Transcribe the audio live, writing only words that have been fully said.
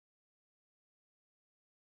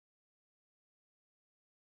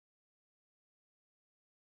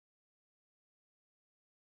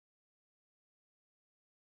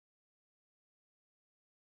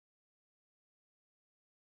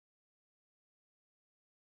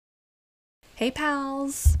Hey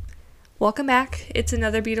pals, welcome back. It's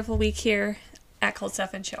another beautiful week here at Cold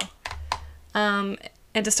Stuff and Chill. And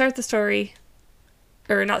to start the story,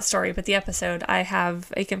 or not story, but the episode, I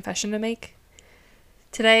have a confession to make.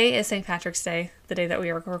 Today is St. Patrick's Day, the day that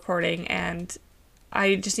we are recording, and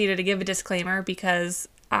I just needed to give a disclaimer because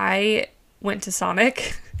I went to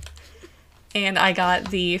Sonic and I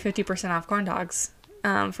got the 50% off corn dogs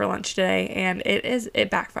for lunch today, and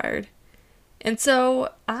it backfired. And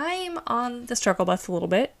so I'm on the struggle bus a little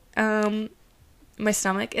bit. My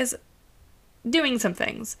stomach is doing some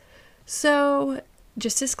things. So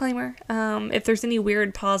just disclaimer, if there's any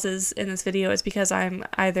weird pauses in this video, it's because I'm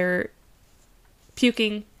either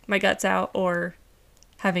puking my guts out or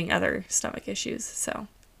having other stomach issues. So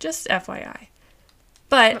just FYI.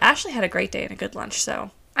 But Ashley had a great day and a good lunch,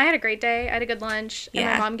 so. I had a great day. I had a good lunch. And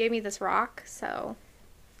Yeah. my mom gave me this rock, so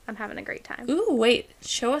I'm having a great time. Ooh, wait.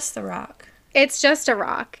 Show us the rock. It's just a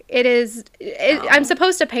rock. It is. I'm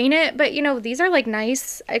supposed to paint it, but, these are,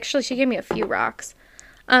 nice. Actually, she gave me a few rocks.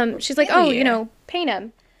 She's like, Hell yeah. paint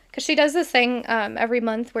them. Because she does this thing every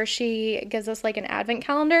month where she gives us, an advent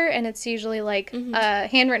calendar, and it's usually, a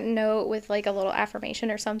handwritten note with, a little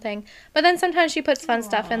affirmation or something. But then sometimes she puts fun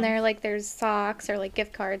stuff in there, like there's socks or,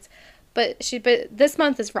 gift cards. But this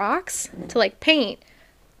month is rocks to, paint.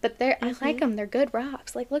 But I like them. They're good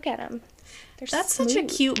rocks. Look at them. That's such a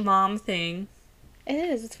cute mom thing. It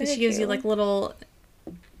is. It's very She gives you, cute. little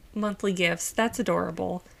monthly gifts. That's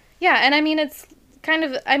adorable. Yeah, and it's kind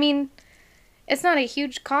of, it's not a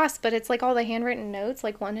huge cost, but it's all the handwritten notes,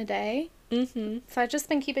 one a day. Mm-hmm. So I've just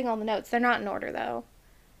been keeping all the notes. They're not in order, though.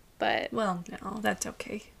 But, Well, no, that's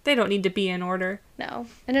okay. They don't need to be in order. no.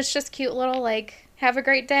 And it's just cute little, have a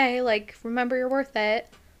great day, remember you're worth it.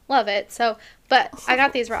 Love it. So, but I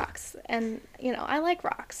got these rocks, and, I like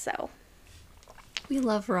rocks, so. We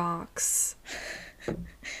love rocks.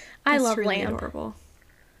 I That's love really lamb. adorable.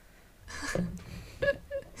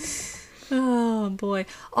 Oh, boy.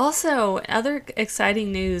 Also, other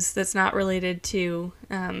exciting news that's not related to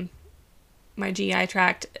my GI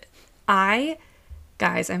tract.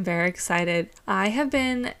 Guys, I'm very excited. I have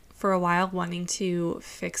been, for a while, wanting to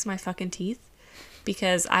fix my fucking teeth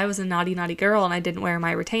because I was a naughty, naughty girl and I didn't wear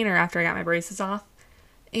my retainer after I got my braces off.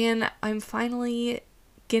 And I'm finally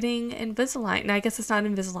getting Invisalign. And I guess it's not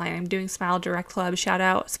Invisalign. I'm doing Smile Direct Club. Shout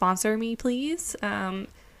out. Sponsor me, please.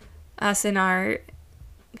 Us and our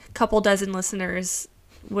couple dozen listeners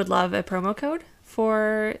would love a promo code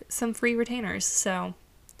for some free retainers. So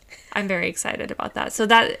I'm very excited about that. So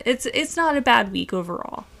that it's not a bad week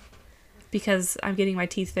overall because I'm getting my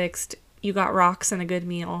teeth fixed. You got rocks and a good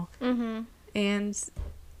meal. Mm-hmm. And,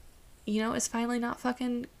 it's finally not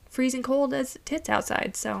fucking freezing cold as tits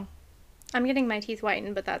outside. So, I'm getting my teeth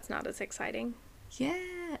whitened, but that's not as exciting. yeah.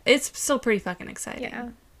 It's still pretty fucking exciting. Yeah.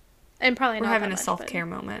 And probably We're not having that a much, self-care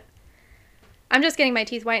moment. I'm just getting my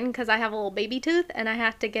teeth whitened because I have a little baby tooth, and I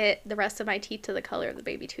have to get the rest of my teeth to the color of the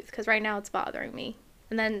baby tooth because right now it's bothering me.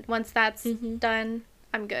 And then once that's done,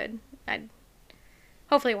 I'm good.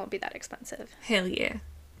 Hopefully it won't be that expensive. Hell yeah.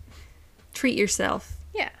 Treat yourself.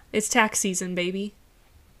 Yeah. It's tax season, baby.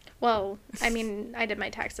 Well, I did my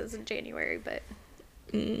taxes in January, but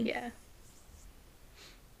yeah.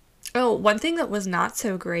 Oh, one thing that was not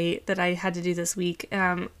so great that I had to do this week,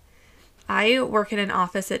 I work in an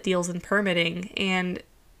office at Deals and Permitting, and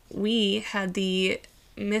we had the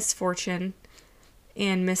misfortune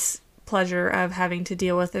and mispleasure of having to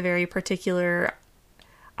deal with a very particular...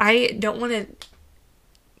 I don't want to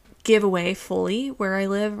give away fully where I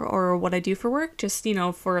live or what I do for work, just,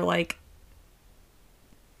 for,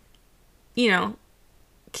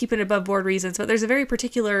 keep it above board reasons. But there's a very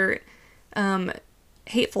particular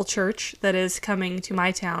hateful church that is coming to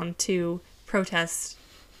my town to protest,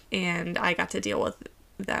 and I got to deal with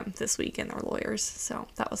them this week and their lawyers, so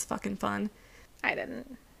that was fucking fun. I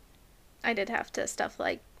didn't. I did have to stuff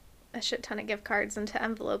a shit ton of gift cards into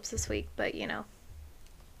envelopes this week, but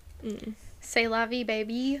C'est la vie,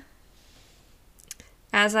 baby.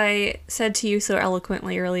 As I said to you so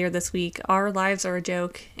eloquently earlier this week, our lives are a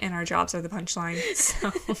joke and our jobs are the punchline.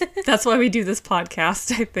 So that's why we do this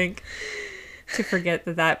podcast, I think, to forget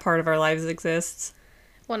that part of our lives exists.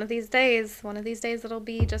 One of these days it'll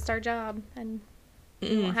be just our job and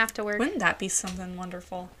we won't have to work. Wouldn't that be something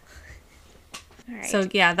wonderful? All right. So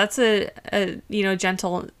yeah, that's a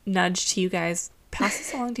gentle nudge to you guys. Pass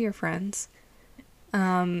this along to your friends.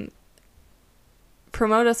 Promote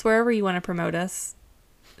us wherever you want to promote us.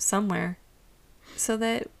 Somewhere. So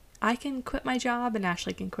that I can quit my job and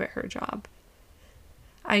Ashley can quit her job.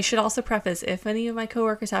 I should also preface, if any of my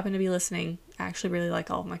coworkers happen to be listening, I actually really like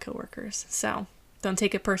all of my coworkers. So Don't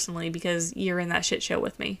take it personally because you're in that shit show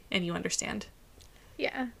with me and you understand.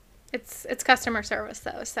 Yeah. It's customer service,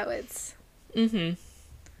 though, so it's... Mm-hmm.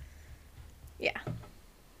 Yeah.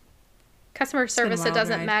 Customer service, it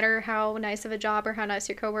doesn't ride. matter how nice of a job or how nice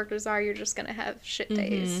your coworkers are, you're just going to have shit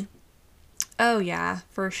days. Oh, yeah,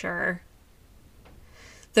 for sure.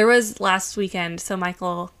 There was last weekend, so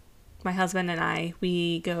Michael, my husband, and I,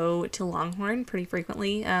 we go to Longhorn pretty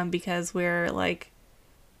frequently because we're like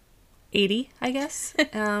 80, I guess.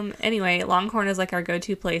 Anyway, Longhorn is like our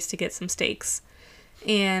go-to place to get some steaks.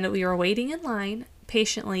 And we were waiting in line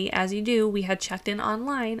patiently, as you do. We had checked in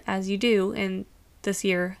online, as you do, in this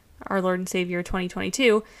year, our Lord and Savior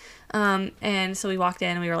 2022. And so we walked in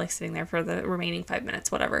and we were like sitting there for the remaining 5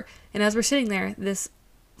 minutes, whatever. And as we're sitting there, this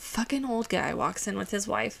fucking old guy walks in with his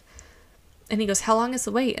wife. And he goes, "How long is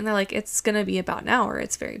the wait?" And they're like, "It's going to be about an hour.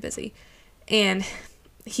 It's very busy." And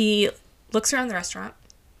he looks around the restaurant,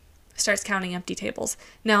 starts counting empty tables.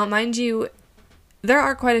 Now, mind you, there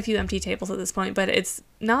are quite a few empty tables at this point, but it's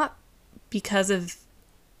not because of...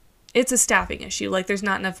 It's a staffing issue. Like, there's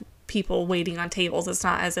not enough people waiting on tables. It's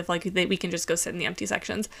not as if, like, we can just go sit in the empty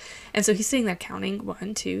sections. And so he's sitting there counting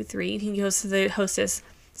 1, 2, 3, and he goes to the hostess,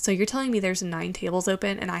 "So you're telling me there's 9 tables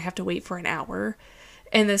open and I have to wait for an hour?"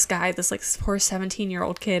 And this guy, this, like, poor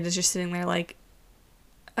 17-year-old kid is just sitting there like,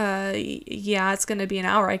 yeah, it's going to be an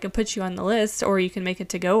hour. I can put you on the list, or you can make a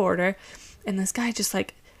to-go order. And this guy just,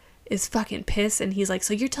 like, is fucking pissed, and he's like,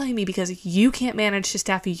 "So you're telling me because you can't manage to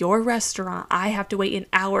staff your restaurant, I have to wait an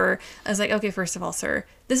hour?" I was like, "Okay, first of all, sir,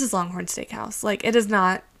 this is Longhorn Steakhouse. Like, it is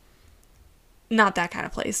not that kind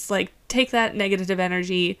of place. Like, take that negative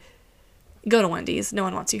energy, go to Wendy's. No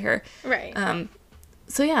one wants you here." Right.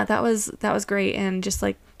 So yeah, that was great, and just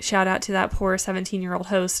like shout out to that poor 17-year-old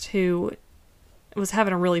host who was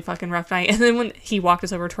having a really fucking rough night. And then when he walked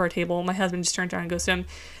us over to our table, my husband just turned around and goes to him.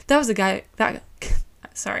 That was a guy that...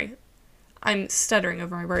 Sorry. I'm stuttering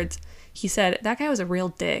over my words. He said, "That guy was a real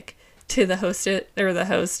dick," to the host,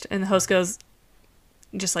 and the host goes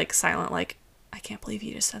just like silent, like, "I can't believe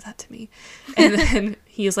you just said that to me." And then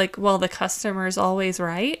he was like, "Well, the customer's always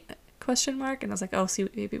right?" ? And I was like, "Oh,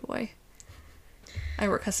 sweet baby boy. I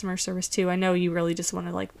work customer service too. I know you really just want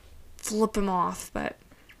to like flip him off, but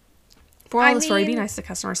for all the story, be nice to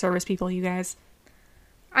customer service people, you guys."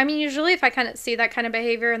 I mean, usually if I kind of see that kind of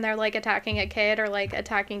behavior and they're, like, attacking a kid or, like,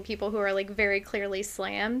 attacking people who are, like, very clearly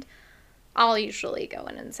slammed, I'll usually go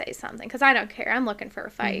in and say something. Because I don't care. I'm looking for a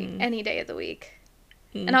fight any day of the week.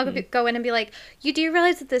 Mm-hmm. And I'll go in and be like, "You do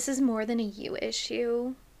realize that this is more than a you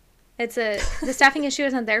issue? The staffing issue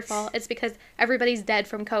isn't their fault. It's because everybody's dead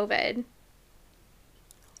from COVID.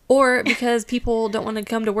 Or because people don't want to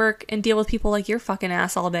come to work and deal with people like your fucking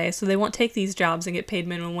ass all day, so they won't take these jobs and get paid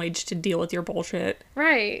minimum wage to deal with your bullshit."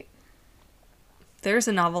 Right. There's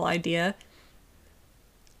a novel idea.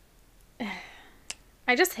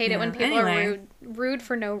 I just hate it when people are rude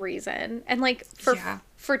for no reason. And, like, for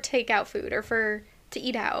takeout food or to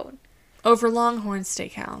eat out. Over Longhorn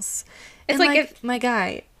Steakhouse. It's and like if... My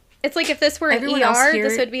guy... It's like if this were an ER,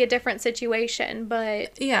 this would be a different situation,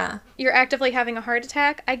 but yeah, you're actively having a heart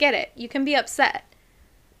attack. I get it. You can be upset.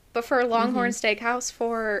 But for a Longhorn Steakhouse,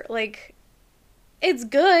 for, like, it's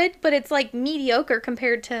good, but it's, like, mediocre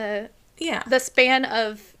compared to the span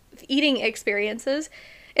of eating experiences.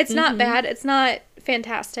 It's not bad. It's not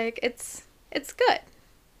fantastic. It's good.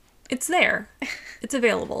 It's there. It's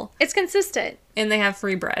available. It's consistent. And they have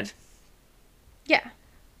free bread. Yeah.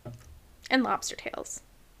 And lobster tails.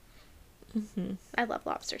 I love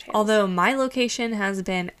lobster tails. Although my location has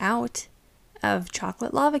been out of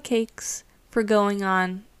chocolate lava cakes for going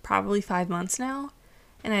on probably 5 months now,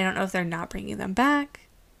 and I don't know if they're not bringing them back,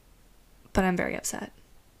 but I'm very upset.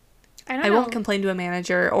 I won't complain to a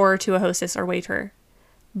manager or to a hostess or waiter,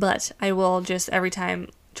 but I will just every time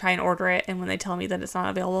try and order it, and when they tell me that it's not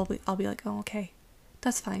available, I'll be like, "Oh, okay,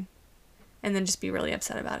 that's fine," and then just be really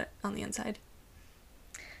upset about it on the inside.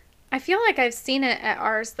 I feel like I've seen it at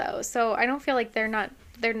ours, though, so I don't feel like they're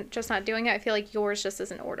just not doing it. I feel like yours just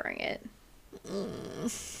isn't ordering it.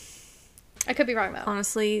 I could be wrong, though.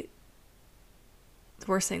 Honestly, the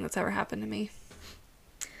worst thing that's ever happened to me.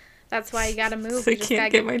 That's why you gotta move. So I can't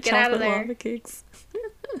get my chocolate lava cakes.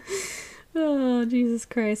 Oh, Jesus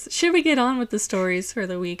Christ. Should we get on with the stories for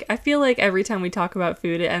the week? I feel like every time we talk about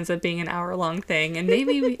food, it ends up being an hour-long thing, and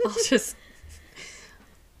maybe we'll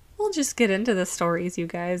just get into the stories, you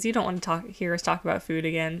guys. You don't want to hear us talk about food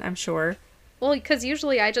again, I'm sure. Well, because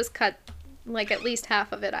usually I just cut, like, at least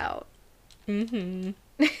half of it out. But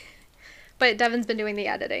Devin's been doing the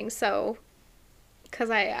editing, so... Because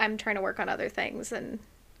I'm trying to work on other things, and...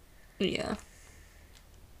 Yeah.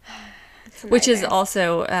 Which is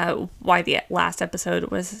also why the last episode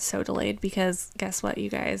was so delayed, because guess what, you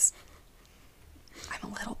guys?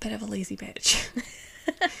 I'm a little bit of a lazy bitch.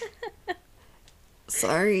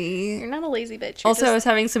 Sorry. You're not a lazy bitch. Also, I was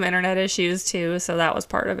having some internet issues too, so that was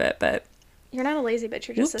part of it, but... You're not a lazy bitch,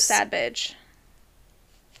 you're just a sad bitch.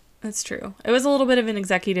 That's true. It was a little bit of an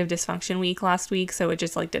executive dysfunction week last week, so it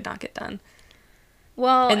just, like, did not get done.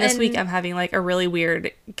 Well, and this week I'm having, like, a really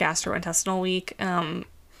weird gastrointestinal week,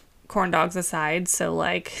 corn dogs aside, so,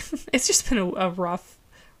 like, it's just been a rough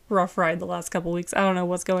ride the last couple weeks. I don't know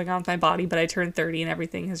what's going on with my body, but I turned 30 and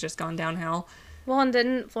everything has just gone downhill. Well, and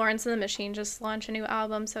didn't Florence and the Machine just launch a new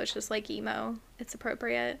album, so it's just, like, emo. It's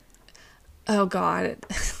appropriate. Oh, God.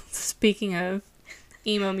 Speaking of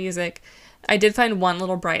emo music, I did find one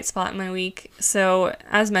little bright spot in my week. So,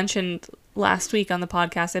 as mentioned last week on the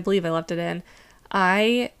podcast, I believe I left it in,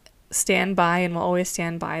 I stand by and will always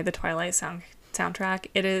stand by the Twilight soundtrack.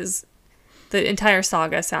 It is the entire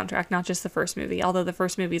saga soundtrack, not just the first movie, although the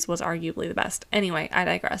first movie was arguably the best. Anyway, I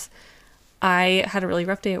digress. I had a really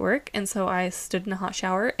rough day at work, and so I stood in a hot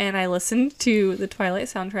shower, and I listened to the Twilight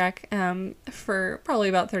soundtrack for probably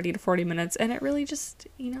about 30 to 40 minutes, and it really just,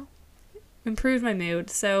 improved my mood.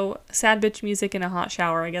 So, sad bitch music in a hot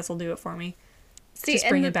shower, I guess, will do it for me. Just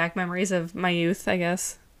bringing back memories of my youth, I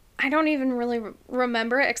guess. I don't even really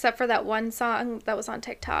remember it, except for that one song that was on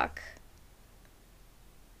TikTok.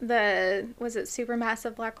 Was it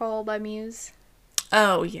Supermassive Black Hole by Muse?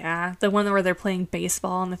 Oh, yeah. The one where they're playing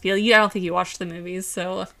baseball on the field. I don't think you watched the movies,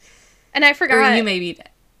 so... And I forgot... Or you maybe...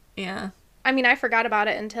 Yeah. I mean, I forgot about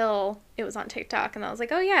it until it was on TikTok, and I was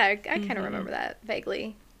like, oh, yeah, I kind of remember that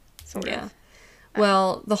vaguely, sort of.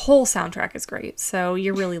 Well, the whole soundtrack is great, so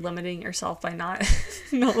you're really limiting yourself by not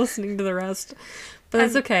listening to the rest. But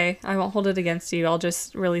that's okay. I won't hold it against you. I'll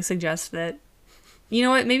just really suggest that... You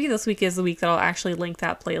know what? Maybe this week is the week that I'll actually link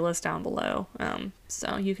that playlist down below,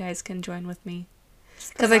 so you guys can join with me.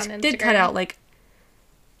 Because I did cut out, like,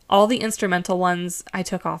 all the instrumental ones I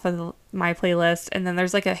took off of my playlist, and then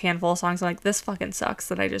there's, like, a handful of songs I'm like, this fucking sucks,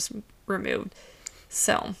 that I just removed.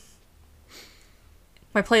 So,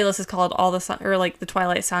 my playlist is called the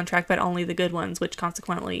Twilight soundtrack, but only the good ones, which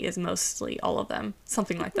consequently is mostly all of them.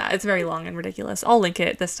 Something like that. It's very long and ridiculous. I'll link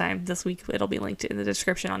it this week. It'll be linked in the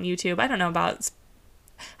description on YouTube. I don't know about...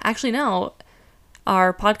 Actually, no.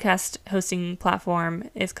 Our podcast hosting platform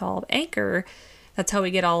is called Anchor. That's how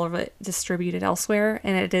we get all of it distributed elsewhere,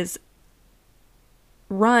 and it is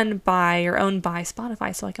run by or owned by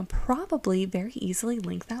Spotify, so I can probably very easily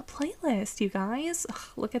link that playlist, you guys. Ugh,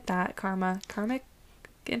 look at that. Karmic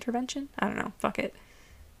intervention? I don't know. Fuck it.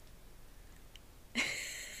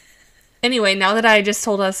 Anyway, now that I just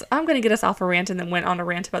told us, I'm going to get us off a rant and then went on a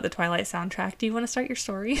rant about the Twilight soundtrack, do you want to start your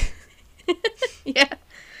story? Yeah.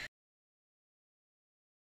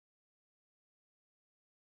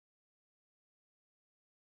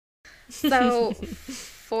 So,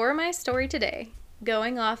 for my story today,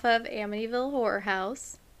 going off of Amityville Horror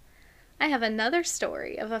House, I have another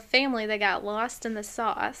story of a family that got lost in the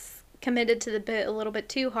sauce, committed to the bit a little bit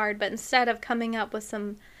too hard, but instead of coming up with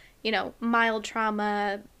some, mild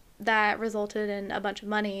trauma that resulted in a bunch of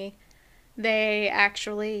money, they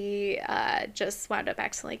actually just wound up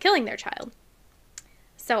accidentally killing their child.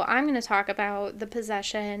 So I'm going to talk about the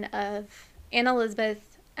possession of Anna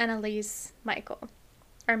Elizabeth Annalise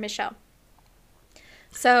Michelle.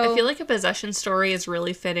 So I feel like a possession story is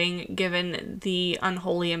really fitting given the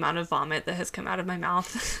unholy amount of vomit that has come out of my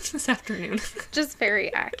mouth this afternoon. Just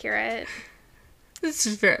very accurate. This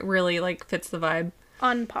just really, fits the vibe.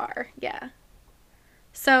 On par, yeah.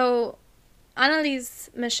 So, Annalise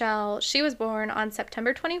Michelle, she was born on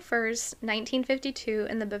September 21st, 1952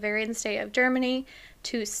 in the Bavarian state of Germany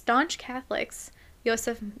to staunch Catholics,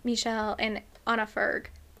 Josef Michel and Anna Ferg.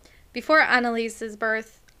 Before Annalise's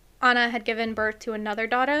birth, Anna had given birth to another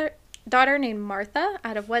daughter named Martha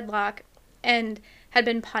out of wedlock and had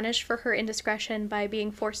been punished for her indiscretion by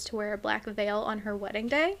being forced to wear a black veil on her wedding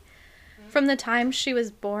day. From the time she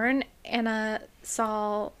was born, Anna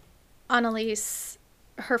saw Annalise,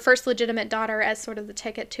 her first legitimate daughter, as sort of the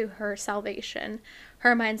ticket to her salvation.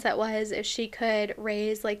 Her mindset was if she could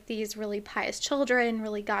raise these really pious children,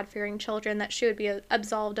 really God-fearing children, that she would be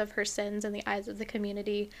absolved of her sins in the eyes of the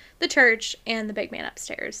community, the church, and the big man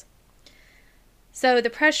upstairs. So the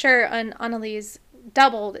pressure on Annalise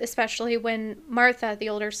doubled, especially when Martha, the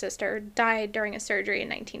older sister, died during a surgery in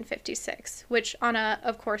 1956, which Anna,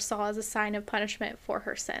 of course, saw as a sign of punishment for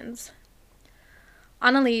her sins.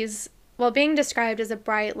 Annalise, while being described as a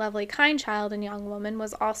bright, lovely, kind child and young woman,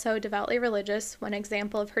 was also devoutly religious. One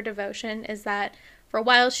example of her devotion is that for a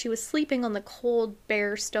while she was sleeping on the cold,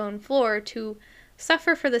 bare stone floor to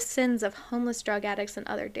suffer for the sins of homeless drug addicts and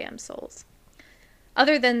other damned souls.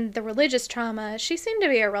 Other than the religious trauma, she seemed to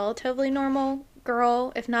be a relatively normal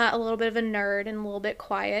girl, if not a little bit of a nerd and a little bit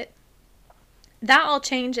quiet. That all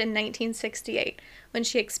changed in 1968 when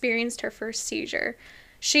she experienced her first seizure.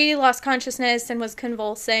 She lost consciousness and was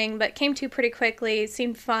convulsing, but came to pretty quickly,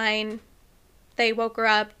 seemed fine. They woke her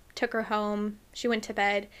up, took her home, she went to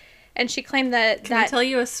bed, and she claimed that... Can I tell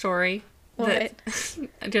you a story? What?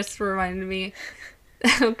 That just reminded me.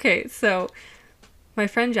 Okay, so my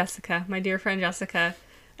friend Jessica, my dear friend Jessica,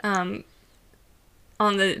 on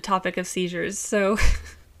the topic of seizures, so...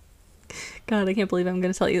 God, I can't believe I'm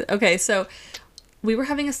going to tell you. Okay, so we were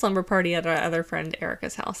having a slumber party at our other friend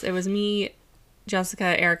Erica's house. It was me,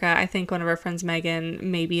 Jessica, Erica, I think one of our friends, Megan,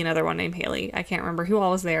 maybe another one named Haley. I can't remember who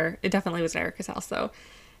all was there. It definitely was Erica's house, though.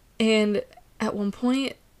 And at one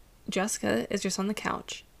point, Jessica is just on the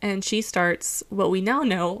couch, and she starts what we now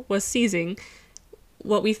know was seizing.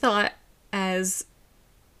 What we thought as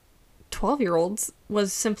 12-year-olds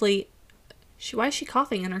was simply, why is she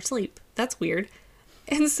coughing in her sleep? That's weird.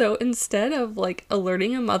 And so instead of, like,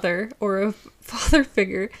 alerting a mother or a father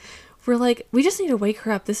figure, we're like, we just need to wake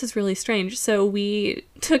her up. This is really strange. So we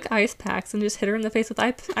took ice packs and just hit her in the face with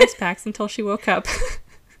ice packs until she woke up.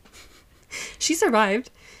 She survived.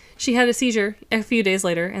 She had a seizure a few days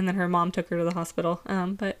later, and then her mom took her to the hospital.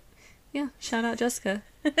 But, yeah, shout out Jessica.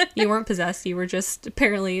 You weren't possessed. You were just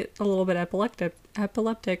apparently a little bit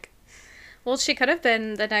epileptic. Well, she could have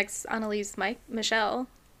been the next Annalise Michelle.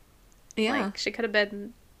 Yeah. Like, she could have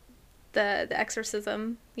been the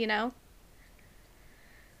exorcism, you know?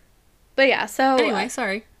 But yeah, so... Anyway,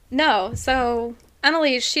 sorry. No, so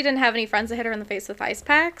Annalise, she didn't have any friends that hit her in the face with ice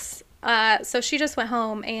packs. So she just went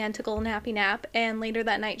home and took a little nappy nap. And later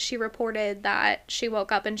that night, she reported that she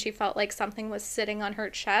woke up and she felt like something was sitting on her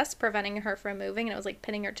chest, preventing her from moving. And it was like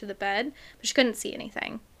pinning her to the bed, but she couldn't see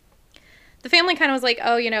anything. The family kind of was like,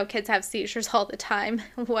 oh, you know, kids have seizures all the time,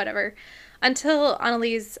 whatever. Until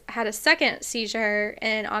Annalise had a second seizure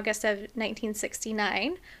in August of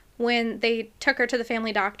 1969, when they took her to the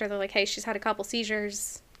family doctor. They're like, hey, she's had a couple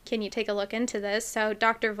seizures. Can you take a look into this? So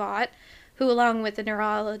Dr. Vaught, who along with the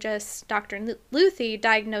neurologist Dr. Luthi,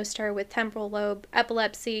 diagnosed her with temporal lobe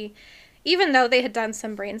epilepsy, even though they had done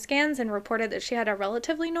some brain scans and reported that she had a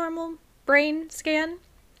relatively normal brain scan.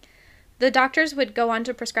 The doctors would go on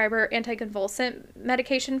to prescribe her anticonvulsant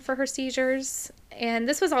medication for her seizures, and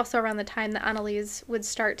this was also around the time that Annalise would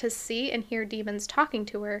start to see and hear demons talking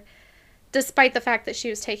to her, despite the fact that she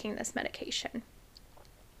was taking this medication.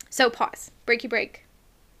 So pause. Breaky break.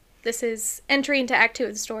 This is entry into Act 2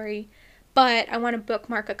 of the story, but I want to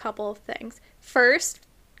bookmark a couple of things. First,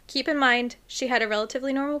 keep in mind she had a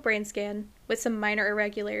relatively normal brain scan with some minor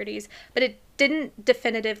irregularities, but it didn't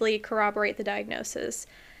definitively corroborate the diagnosis.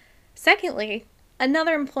 Secondly,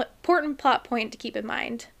 another important plot point to keep in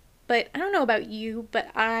mind, but I don't know about you, but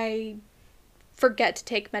I forget to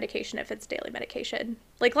take medication if it's daily medication.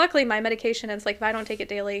 Like, luckily my medication is like, if I don't take it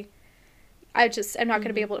daily, I'm not going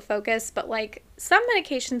to be able to focus, but like, some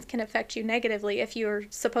medications can affect you negatively if you're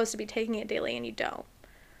supposed to be taking it daily and you don't.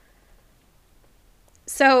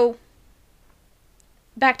 So,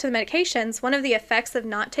 back to the medications, one of the effects of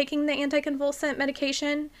not taking the anticonvulsant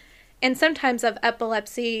medication, and sometimes of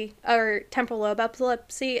epilepsy or temporal lobe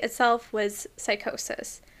epilepsy itself, was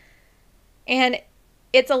psychosis. And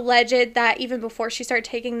it's alleged that even before she started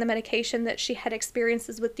taking the medication that she had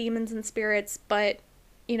experiences with demons and spirits, but,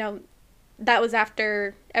 you know, that was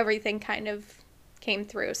after everything kind of came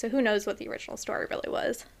through. So who knows what the original story really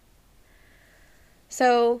was.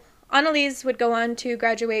 So Annalise would go on to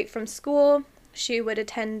graduate from school. She would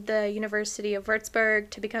attend the University of Würzburg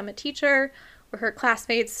to become a teacher, where her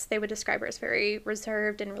classmates, they would describe her as very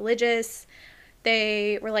reserved and religious.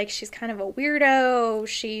 They were like, she's kind of a weirdo.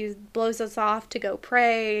 She blows us off to go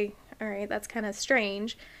pray. All right, that's kind of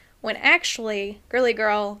strange. When actually, girly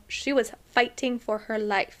girl, she was fighting for her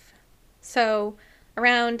life. So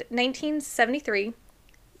around 1973,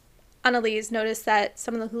 Annalise noticed that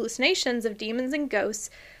some of the hallucinations of demons and ghosts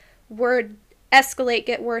would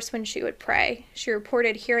get worse when she would pray. She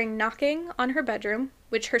reported hearing knocking on her bedroom,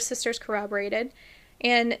 which her sisters corroborated,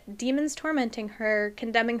 and demons tormenting her,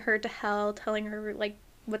 condemning her to hell, telling her like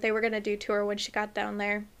what they were going to do to her when she got down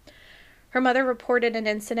there. Her mother reported an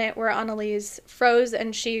incident where Annalise froze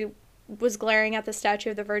and she was glaring at the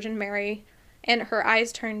statue of the Virgin Mary, and her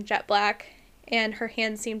eyes turned jet black, and her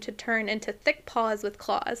hands seemed to turn into thick paws with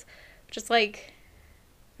claws, which is like,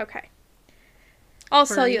 okay.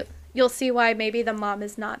 Also, you'll see why maybe the mom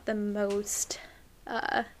is not the most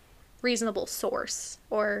reasonable source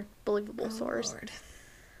or believable source. Lord.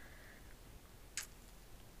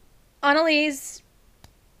 Annalise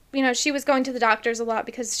she was going to the doctors a lot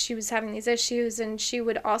because she was having these issues, and she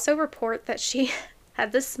would also report that she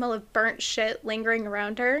had this smell of burnt shit lingering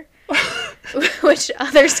around her, which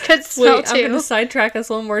others could smell. Wait, too. I'm going to sidetrack us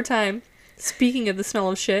one more time. Speaking of the smell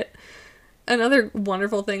of shit, another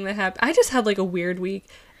wonderful thing that happened, I just had like a weird week,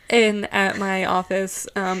 and at my office,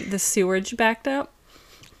 the sewage backed up.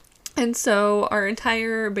 And so our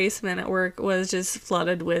entire basement at work was just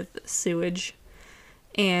flooded with sewage.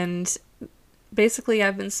 And basically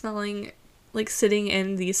I've been smelling, like sitting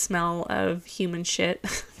in the smell of human shit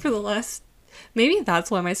for the last, maybe that's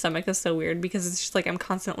why my stomach is so weird, because it's just like I'm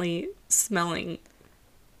constantly smelling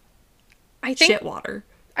shit water.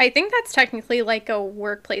 I think that's technically like a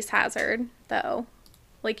workplace hazard, though.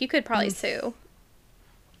 Like, you could probably sue.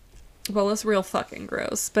 Well, it's real fucking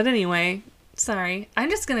gross. But anyway, sorry. I'm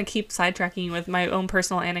just going to keep sidetracking you with my own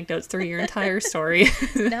personal anecdotes through your entire story.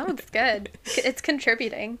 No, it's good. It's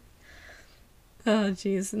contributing. Oh,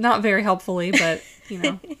 jeez. Not very helpfully, but, you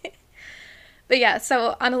know. But yeah,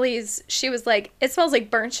 so Annalise, she was like, it smells like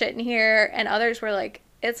burnt shit in here. And others were like,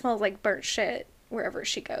 it smells like burnt shit wherever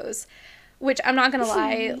she goes. Which, I'm not going to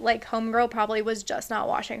lie, like, homegirl probably was just not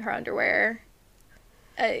washing her underwear.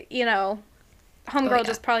 Homegirl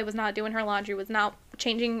just probably was not doing her laundry, was not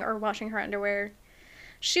changing or washing her underwear.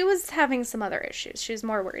 She was having some other issues she was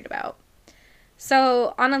more worried about.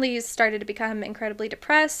 So Annalise started to become incredibly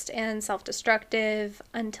depressed and self-destructive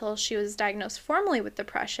until she was diagnosed formally with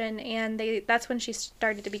depression, and that's when she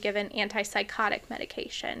started to be given antipsychotic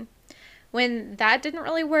medication. When that didn't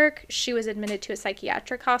really work, she was admitted to a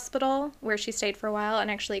psychiatric hospital where she stayed for a while and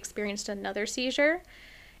actually experienced another seizure.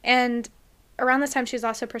 And around this time, she was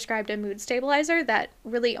also prescribed a mood stabilizer that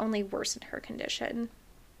really only worsened her condition.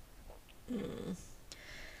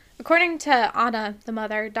 According to Anna, the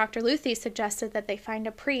mother, Dr. Luthi suggested that they find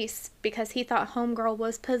a priest because he thought homegirl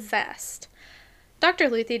was possessed. Dr.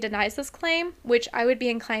 Luthi denies this claim, which I would be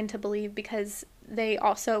inclined to believe because they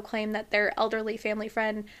also claim that their elderly family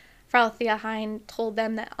friend, Frau Thea Hein, told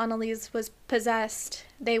them that Annalise was possessed.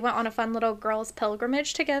 They went on a fun little girls'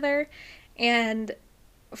 pilgrimage together, and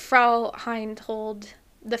Frau Hein told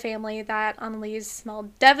the family that Annalise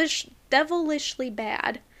smelled devilishly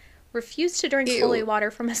bad, refused to drink holy water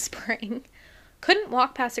from a spring, couldn't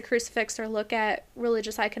walk past a crucifix or look at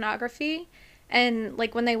religious iconography, and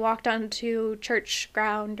like when they walked onto church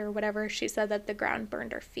ground or whatever, she said that the ground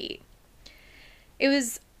burned her feet. It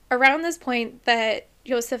was around this point that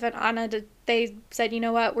Joseph and Anna, they said, you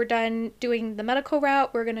know what, we're done doing the medical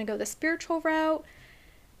route, we're going to go the spiritual route.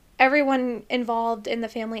 Everyone involved in the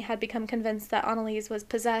family had become convinced that Annalise was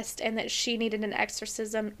possessed and that she needed an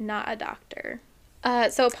exorcism, not a doctor.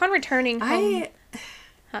 So upon returning home...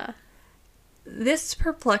 This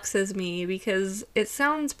perplexes me because it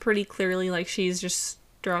sounds pretty clearly like she's just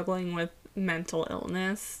struggling with mental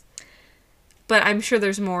illness. But I'm sure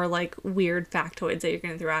there's more, like, weird factoids that you're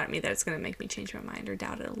going to throw at me that's going to make me change my mind or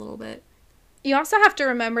doubt it a little bit. You also have to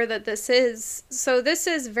remember that this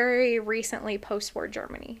is very recently post-war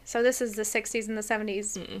Germany. So this is the 60s and the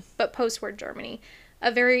 70s, but post-war Germany. A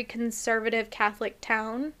very conservative Catholic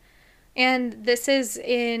town. And this is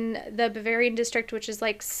in the Bavarian district, which is,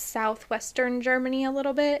 like, southwestern Germany a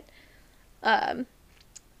little bit.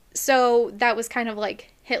 So that was kind of,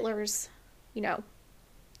 like, Hitler's,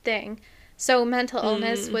 thing. So mental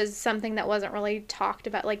illness was something that wasn't really talked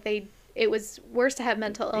about. Like, it was worse to have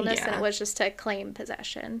mental illness than it was just to claim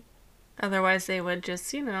possession. Otherwise, they would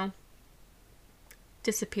just,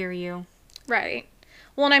 disappear you. Right.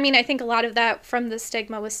 Well, and I mean, I think a lot of that from the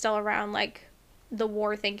stigma was still around, like, the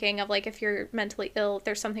war thinking of, like, if you're mentally ill, if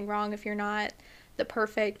there's something wrong, if you're not the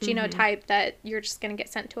perfect genotype, that you're just going to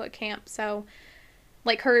get sent to a camp. So,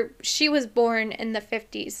 like, she was born in the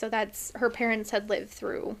 50s, so her parents had lived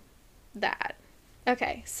through that.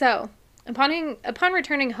 Okay, so upon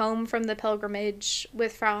returning home from the pilgrimage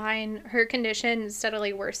with Frau Hein, her condition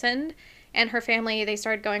steadily worsened, and her family, they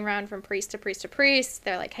started going around from priest to priest to priest.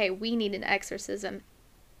 They're like, hey, we need an exorcism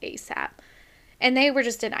ASAP. And they were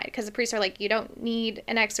just denied because the priests are like, you don't need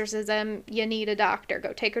an exorcism, you need a doctor.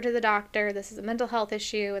 Go take her to the doctor. This is a mental health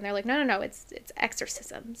issue. And they're like, no, it's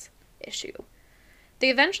exorcism's issue. They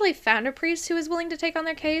eventually found a priest who was willing to take on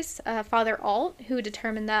their case, Father Alt, who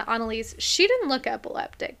determined that Annalise, she didn't look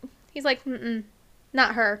epileptic. He's like,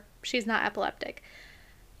 not her. She's not epileptic.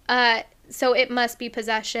 So it must be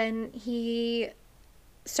possession. He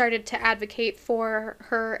started to advocate for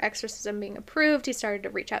her exorcism being approved. He started to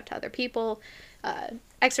reach out to other people,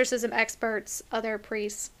 exorcism experts, other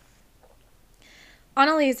priests.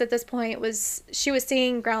 Annalise at this point was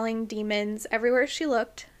seeing growling demons everywhere she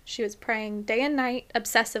looked. She was praying day and night,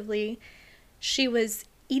 obsessively. She was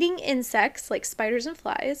eating insects like spiders and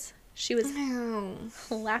flies. She was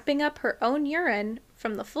lapping up her own urine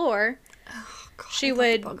from the floor. Oh, God, she I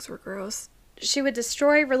would thought the bugs were gross. She would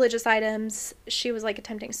destroy religious items. She was like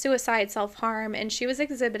attempting suicide, self-harm, and she was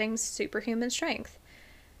exhibiting superhuman strength.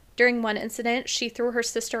 During one incident, she threw her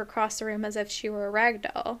sister across the room as if she were a rag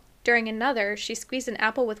doll. During another, she squeezed an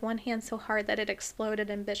apple with one hand so hard that it exploded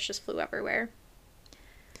and bits just flew everywhere.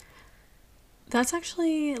 That's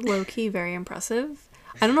actually low-key very impressive.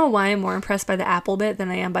 I don't know why I'm more impressed by the apple bit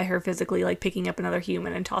than I am by her physically, like, picking up another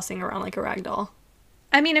human and tossing around like a rag doll.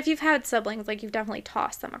 I mean, if you've had siblings, like, you've definitely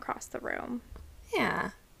tossed them across the room.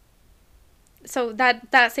 Yeah. So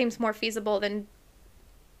that seems more feasible than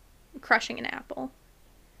crushing an apple.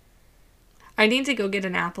 I need to go get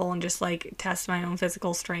an apple and just, like, test my own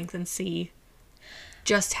physical strength and see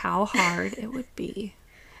just how hard it would be.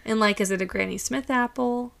 And, like, is it a Granny Smith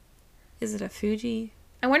apple? Is it a Fuji?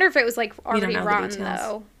 I wonder if it was, like, already rotten,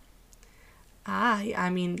 though. I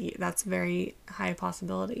mean, that's a very high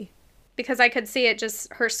possibility. Because I could see it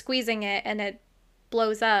just, her squeezing it, and it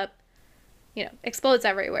blows up, you know, explodes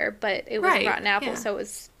everywhere, but it was a rotten apple, so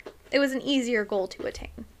it was an easier goal to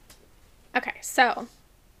attain. Okay, so,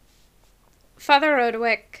 Father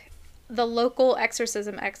Roderick, the local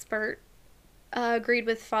exorcism expert, agreed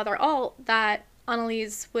with Father Alt that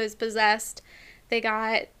Anneliese was possessed. They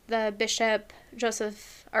got the bishop,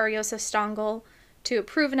 Joseph Stangl, to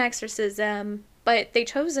approve an exorcism, but they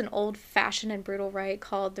chose an old-fashioned and brutal rite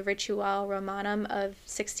called the Ritual Romanum of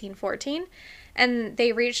 1614, and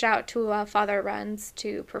they reached out to Father Renz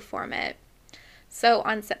to perform it. So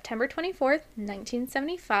on September 24th,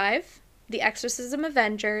 1975, the Exorcism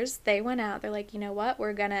Avengers, they went out. They're like, you know what?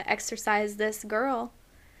 We're going to exorcise this girl.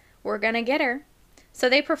 We're going to get her. So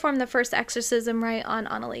they performed the first exorcism rite on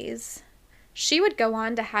Anneliese. She would go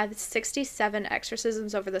on to have 67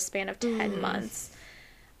 exorcisms over the span of 10 months,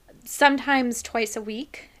 sometimes twice a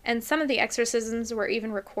week, and some of the exorcisms were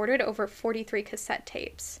even recorded over 43 cassette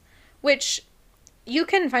tapes, which you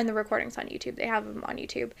can find the recordings on YouTube. They have them on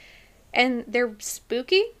YouTube. And they're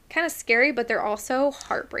spooky, kind of scary, but they're also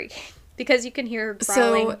heartbreaking because you can hear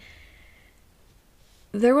growling. So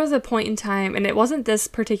there was a point in time, and it wasn't this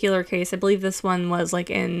particular case. I believe this one was like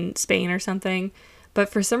in Spain or something. But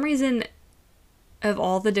for some reason, of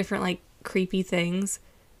all the different like creepy things,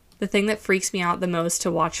 the thing that freaks me out the most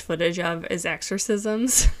to watch footage of is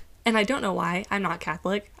exorcisms. And I don't know why. I'm not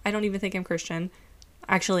Catholic. I don't even think I'm Christian.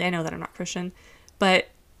 Actually, I know that I'm not Christian. But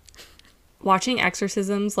watching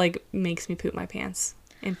exorcisms like makes me poop my pants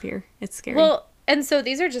in fear. It's scary. Well, and so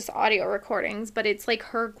these are just audio recordings, but it's like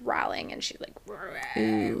her growling, and she's like,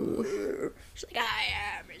 Ooh. she's like,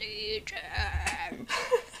 I am Legion.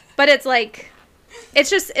 But it's like,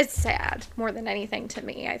 it's sad more than anything to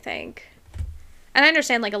me, I think. And I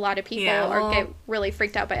understand, like, a lot of people get really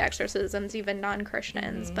freaked out by exorcisms, even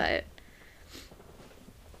non-Christians, but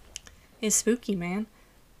it's spooky, man.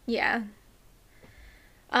 Yeah.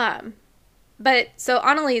 But so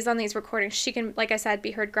Anneliese on these recordings, she can, like I said,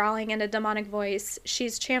 be heard growling in a demonic voice.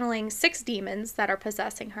 She's channeling 6 demons that are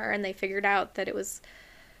possessing her, and they figured out that it was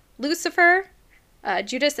Lucifer,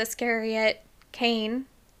 Judas Iscariot, Cain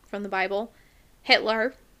from the Bible,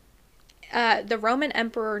 Hitler, the Roman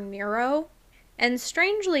Emperor Nero, and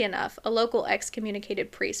strangely enough, a local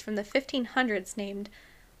excommunicated priest from the 1500s named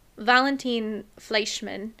Valentin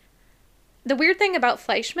Fleischmann. The weird thing about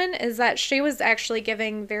Fleischmann is that she was actually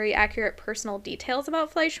giving very accurate personal details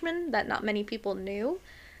about Fleischmann that not many people knew.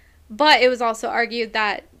 But it was also argued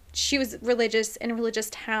that she was religious in a religious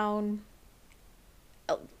town.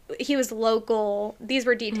 He was local. These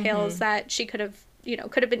were details that she could have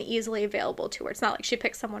been easily available to her. It's not like she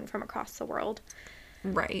picked someone from across the world.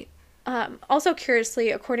 Right. Also, curiously,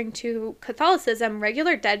 according to Catholicism,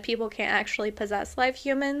 regular dead people can't actually possess live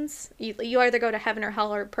humans. You either go to heaven or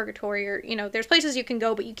hell or purgatory, or, there's places you can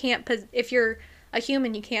go, but you can't, if you're a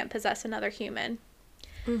human, you can't possess another human.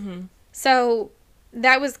 Mm-hmm. So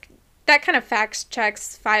that kind of fact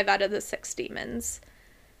checks 5 out of the 6 demons.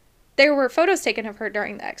 There were photos taken of her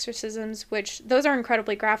during the exorcisms, which those are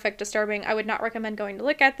incredibly graphic, disturbing. I would not recommend going to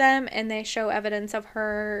look at them, and they show evidence of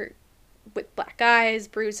her with black eyes,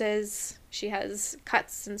 bruises. She has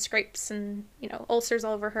cuts and scrapes and, ulcers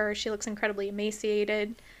all over her. She looks incredibly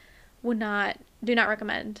emaciated. Do not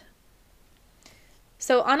recommend.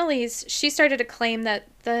 So Anneliese, she started to claim that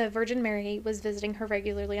the Virgin Mary was visiting her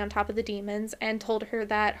regularly on top of the demons and told her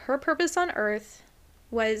that her purpose on earth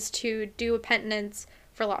was to do a penitence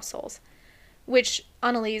for lost souls. Which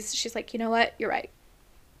Anneliese, she's like, you know what? You're right.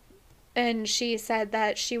 And she said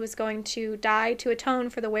that she was going to die to atone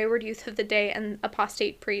for the wayward youth of the day and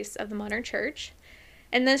apostate priests of the modern church.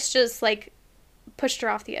 And this just, pushed her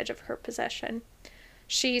off the edge of her possession.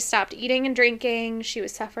 She stopped eating and drinking. She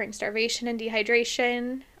was suffering starvation and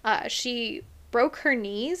dehydration. She broke her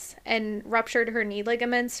knees and ruptured her knee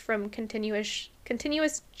ligaments from continuous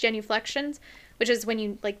genuflections, which is when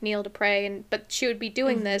you like kneel to pray. But she would be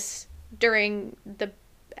doing this during the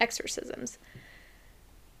exorcisms.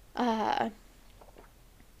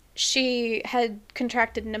 She had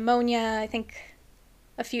contracted pneumonia, I think,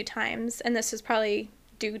 a few times, and this was probably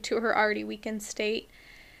due to her already weakened state.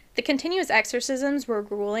 The continuous exorcisms were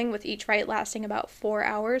grueling, with each rite lasting about 4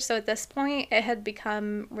 hours, so at this point, it had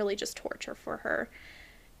become really just torture for her.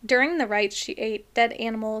 During the rites, she ate dead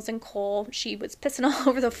animals and coal. She was pissing all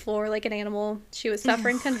over the floor like an animal. She was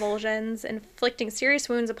suffering convulsions, inflicting serious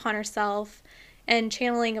wounds upon herself, and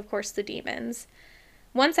channeling, of course, the demons.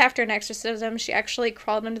 Once after an exorcism, she actually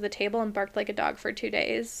crawled under the table and barked like a dog for 2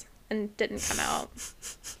 days and didn't come out.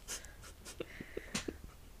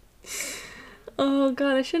 Oh,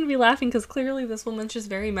 God, I shouldn't be laughing because clearly this woman's just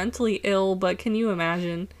very mentally ill, but can you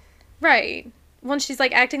imagine? Right. Well, she's,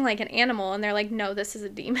 like, acting like an animal, and they're like, no, this is a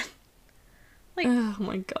demon. Like, oh,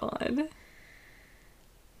 my God.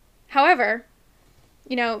 However,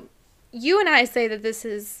 you know, you and I say that this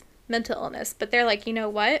is mental illness, but they're like, you know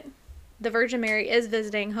what? The Virgin Mary is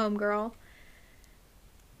visiting homegirl.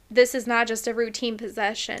 This is not just a routine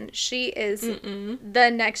possession. She is the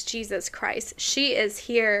next Jesus Christ. She is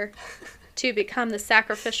here to become the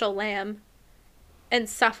sacrificial lamb and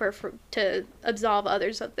suffer to absolve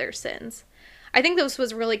others of their sins. I think this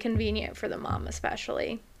was really convenient for the mom,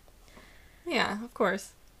 especially. Yeah, of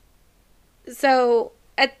course. So,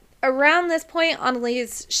 around this point,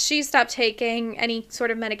 Annalise, she stopped taking any sort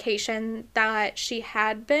of medication that she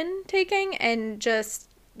had been taking and just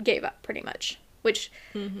gave up, pretty much. Which,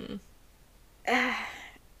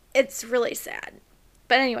 it's really sad.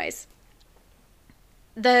 But anyways,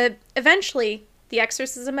 eventually, the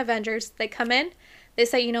Exorcism Avengers, they come in, they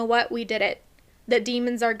say, you know what, we did it. The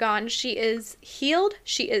demons are gone. She is healed.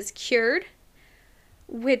 She is cured.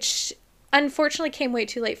 Which, unfortunately, came way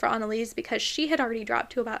too late for Annalise because she had already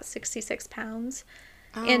dropped to about 66 pounds.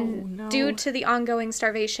 Oh, and no. due to the ongoing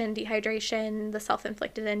starvation, dehydration, the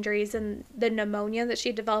self-inflicted injuries, and the pneumonia that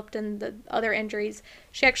she developed and the other injuries,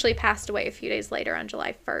 she actually passed away a few days later on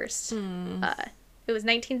July 1st. It was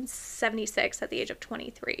 1976 at the age of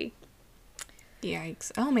 23.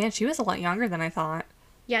 Yikes. Oh, man, she was a lot younger than I thought.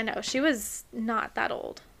 Yeah, no, she was not that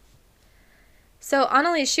old. So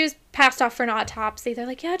Annalise, she was passed off for an autopsy. They're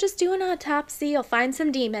like, yeah, just do an autopsy. You'll find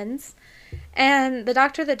some demons. And the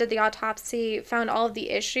doctor that did the autopsy found all of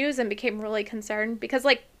the issues and became really concerned because,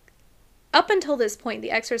 like, up until this point,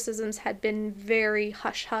 the exorcisms had been very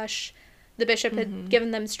hush-hush. The bishop had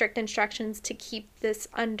given them strict instructions to keep this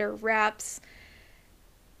under wraps.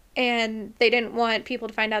 And they didn't want people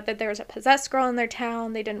to find out that there was a possessed girl in their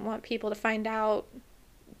town. They didn't want people to find out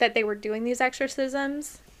that they were doing these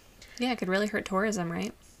exorcisms. Yeah, it could really hurt tourism,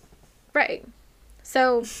 right? Right.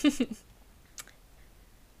 So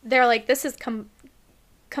they're like, this is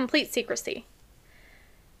complete secrecy.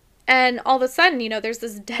 And all of a sudden, you know, there's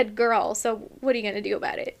this dead girl. So what are you going to do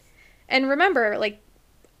about it? And remember, like,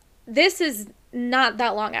 this is not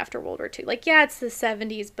that long after World War II. Like, yeah, it's the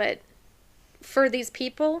 70s, but for these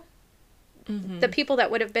people, the people that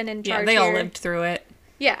would have been in charge Yeah, they all lived through it.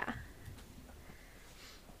 Yeah.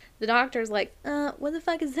 The doctor's like, what the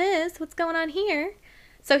fuck is this? What's going on here?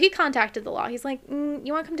 So he contacted the law. He's like, you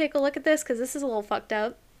want to come take a look at this? Because this is a little fucked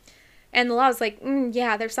up. And the law was like,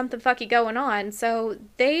 yeah, there's something fucky going on. So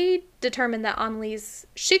they determined that Annalise,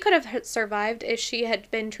 she could have survived if she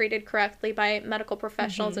had been treated correctly by medical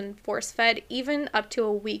professionals and force-fed, even up to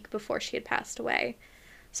a week before she had passed away.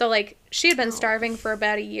 So, like, she had been starving for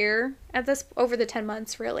about a year over the 10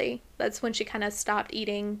 months, really. That's when she kind of stopped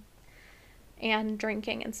eating and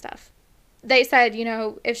drinking and stuff. They said, you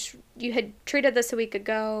know, if you had treated this a week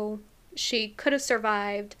ago, she could have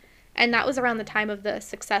survived. And that was around the time of the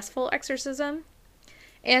successful exorcism.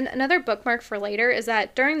 And another bookmark for later is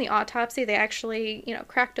that during the autopsy, they actually, you know,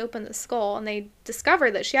 cracked open the skull and they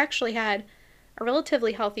discovered that she actually had a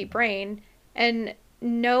relatively healthy brain and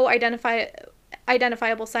no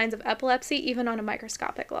identifiable signs of epilepsy, even on a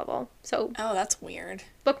microscopic level. So, oh, that's weird.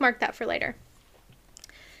 Bookmark that for later.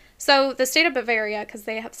 So the state of Bavaria, because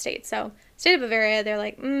they have states, so state of Bavaria, they're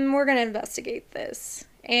like, we're going to investigate this.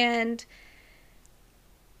 And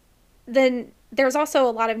then there was also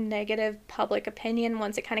a lot of negative public opinion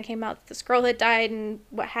once it kind of came out that this girl had died and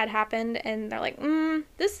what had happened. And they're like,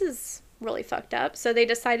 this is really fucked up. So they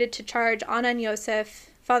decided to charge Anna and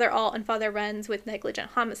Josef, Father Alt, and Father Renz with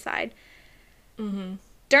negligent homicide.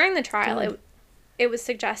 During the trial, it was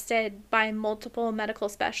suggested by multiple medical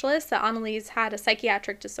specialists that Annalise had a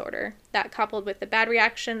psychiatric disorder that, coupled with the bad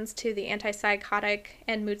reactions to the antipsychotic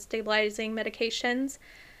and mood stabilizing medications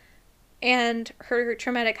and her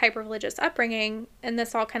traumatic hyperreligious upbringing, and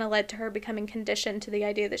this all kind of led to her becoming conditioned to the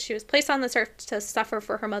idea that she was placed on this earth to suffer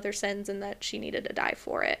for her mother's sins and that she needed to die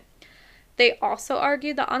for it. They also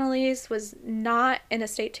argued that Annalise was not in a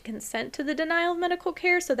state to consent to the denial of medical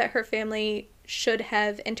care, so that her family should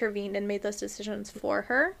have intervened and made those decisions for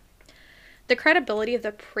her. The credibility of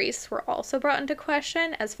the priests were also brought into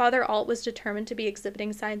question, as Father Alt was determined to be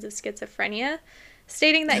exhibiting signs of schizophrenia,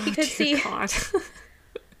 stating that he could see... God.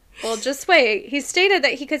 Well, just wait. He stated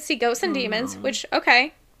that he could see ghosts and demons, which,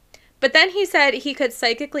 okay. But then he said he could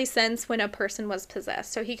psychically sense when a person was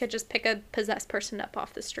possessed, so he could just pick a possessed person up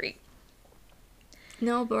off the street.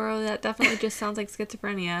 No, bro, that definitely just sounds like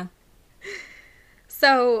schizophrenia.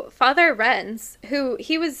 So, Father Renz,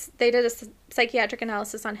 they did a psychiatric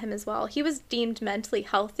analysis on him as well. He was deemed mentally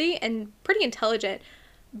healthy and pretty intelligent,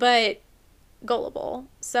 but gullible.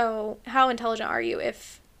 So, how intelligent are you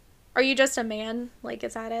are you just a man? Like,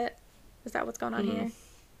 is that it? Is that what's going on here?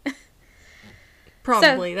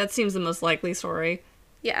 Probably. So, that seems the most likely story.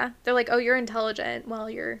 Yeah. They're like, oh, you're intelligent. Well,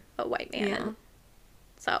 you're a white man. Yeah.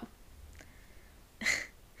 So.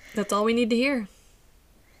 That's all we need to hear.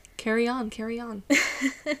 Carry on.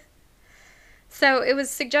 So it was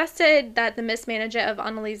suggested that the mismanagement of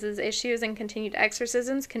Annalise's issues and continued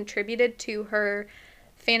exorcisms contributed to her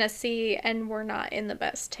fantasy and were not in the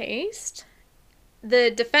best taste.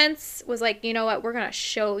 The defense was like, you know what, we're going to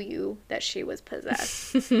show you that she was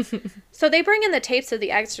possessed. So they bring in the tapes of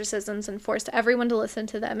the exorcisms and forced everyone to listen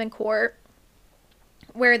to them in court,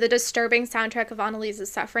 where the disturbing soundtrack of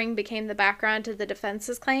Annalise's suffering became the background to the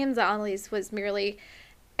defense's claims that Annalise was merely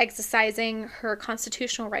exercising her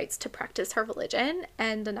constitutional rights to practice her religion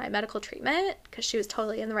and deny medical treatment, because she was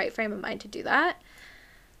totally in the right frame of mind to do that.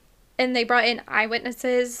 And they brought in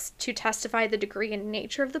eyewitnesses to testify the degree and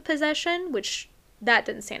nature of the possession, which that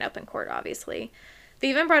didn't stand up in court, obviously. They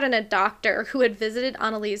even brought in a doctor who had visited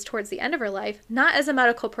Annalise towards the end of her life, not as a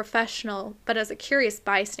medical professional, but as a curious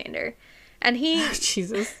bystander. And he...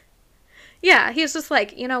 Jesus. Yeah, he was just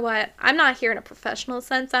like, you know what? I'm not here in a professional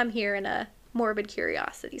sense. I'm here in a morbid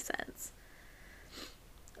curiosity sense.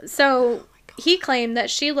 So he claimed that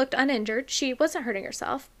she looked uninjured. She wasn't hurting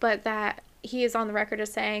herself, but that he is on the record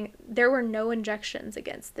as saying there were no injections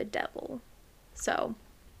against the devil. So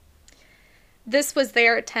this was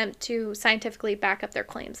their attempt to scientifically back up their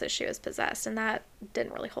claims that she was possessed, and that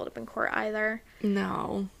didn't really hold up in court either.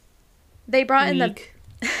 No. They brought in the...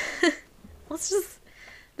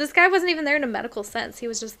 This guy wasn't even there in a medical sense. He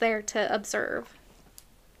was just there to observe.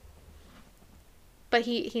 But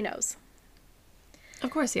he knows.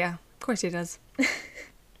 Of course, yeah. Of course he does.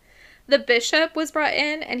 The bishop was brought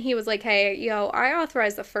in, and he was like, hey, I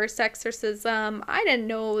authorized the first exorcism. I didn't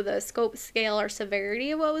know the scope, scale, or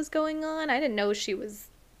severity of what was going on. I didn't know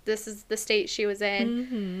this is the state she was in.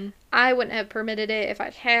 Mm-hmm. I wouldn't have permitted it if I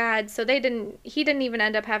had. So he didn't even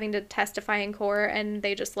end up having to testify in court, and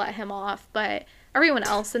they just let him off. But everyone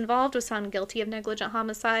else involved was found guilty of negligent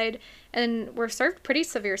homicide and were served pretty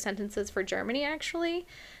severe sentences for Germany, actually.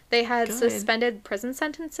 They had suspended prison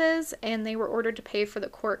sentences, and they were ordered to pay for the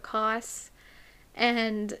court costs.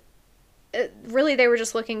 And really, they were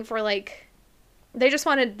just looking for, they just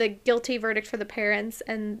wanted the guilty verdict for the parents,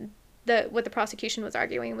 and what the prosecution was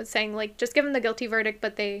arguing was saying, just give them the guilty verdict,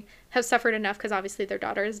 but they have suffered enough because obviously their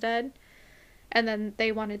daughter is dead. And then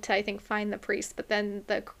they wanted to, I think, fine the priest, but then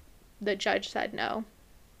the judge said no.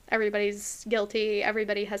 Everybody's guilty,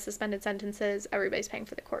 everybody has suspended sentences, everybody's paying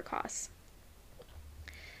for the court costs.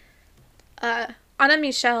 Anna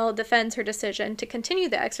Michel defends her decision to continue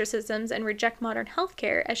the exorcisms and reject modern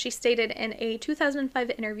healthcare, as she stated in a 2005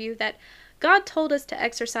 interview that God told us to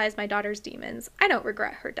exorcise my daughter's demons. I don't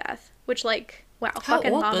regret her death. Which, wow, how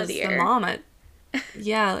fucking old mom was of the the year. mom at...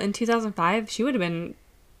 Yeah, in 2005, she would have been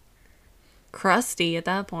crusty at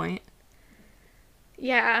that point.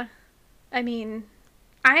 Yeah. I mean,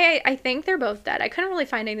 I think they're both dead. I couldn't really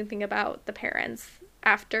find anything about the parents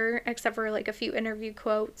after, except for, a few interview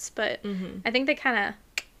quotes, but I think they kind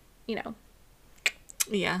of,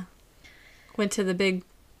 Yeah. Went to the big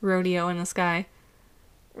rodeo in the sky.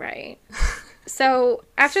 Right. So,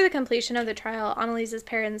 after the completion of the trial, Annalise's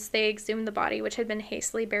parents, they exhumed the body, which had been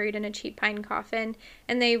hastily buried in a cheap pine coffin,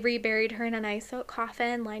 and they reburied her in a nice oak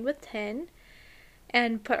coffin lined with tin,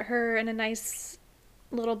 and put her in a nice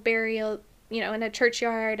little burial, in a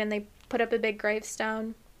churchyard, and they put up a big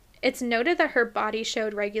gravestone. It's noted that her body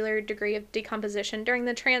showed regular degree of decomposition during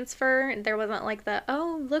the transfer, and there wasn't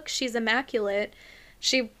oh, look, she's immaculate.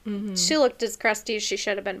 She looked as crusty as she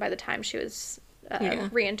should have been by the time she was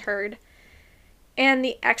reinterred. And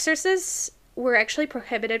the exorcists were actually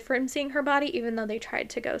prohibited from seeing her body, even though they tried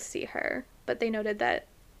to go see her. But they noted that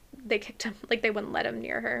they kicked him, like, they wouldn't let him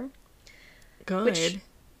near her. Good.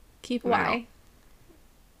 Keep him out.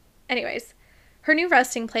 Anyways, her new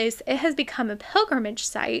resting place, it has become a pilgrimage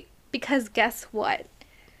site because guess what?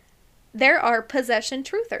 There are possession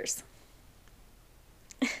truthers.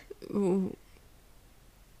 Ooh.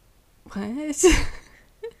 What?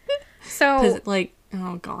 So, like,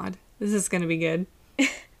 oh God, this is going to be good.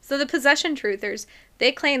 So the possession truthers,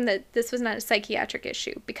 they claim that this was not a psychiatric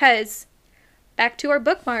issue because, back to our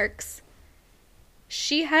bookmarks,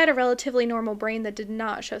 she had a relatively normal brain that did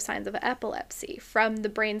not show signs of epilepsy from the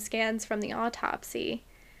brain scans from the autopsy.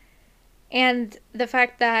 And the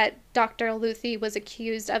fact that Dr. Luthi was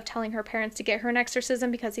accused of telling her parents to get her an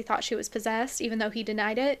exorcism because he thought she was possessed, even though he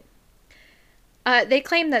denied it. They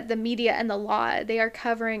claim that the media and the law, they are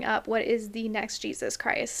covering up what is the next Jesus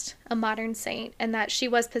Christ, a modern saint, and that she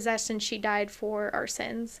was possessed and she died for our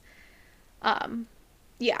sins.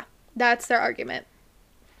 Yeah, that's their argument.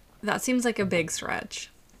 That seems like a big stretch.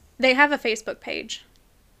 They have a Facebook page.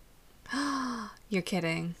 You're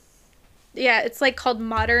kidding. Yeah, it's like called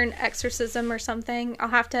Modern Exorcism or something. I'll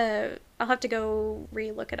have to go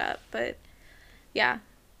re-look it up, but yeah.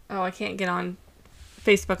 Oh, I can't get on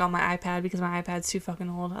Facebook on my iPad because my iPad's too fucking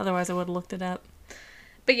old. Otherwise, I would have looked it up.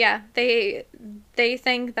 But yeah, they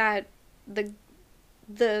think that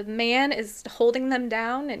the man is holding them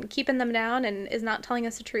down and keeping them down and is not telling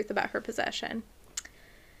us the truth about her possession.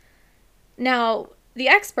 Now, the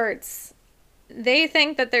experts, they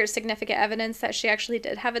think that there's significant evidence that she actually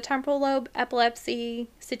did have a temporal lobe epilepsy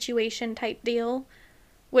situation type deal,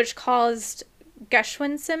 which caused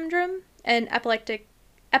Geschwin syndrome and epileptic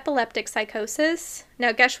psychosis.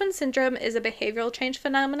 Now, Geschwin syndrome is a behavioral change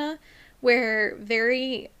phenomena where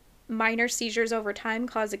very minor seizures over time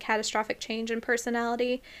cause a catastrophic change in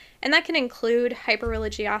personality, and that can include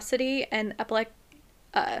hyperreligiosity and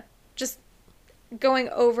just going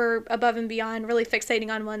over above and beyond, really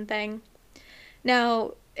fixating on one thing.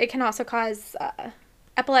 Now, it can also cause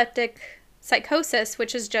epileptic psychosis,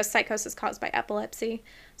 which is just psychosis caused by epilepsy.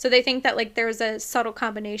 So they think that like there's a subtle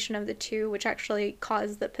combination of the two which actually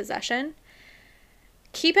caused the possession.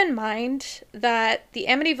 Keep in mind that the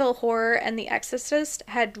Amityville Horror and The Exorcist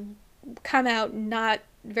had come out not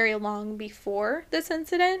very long before this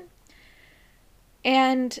incident,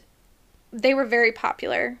 and they were very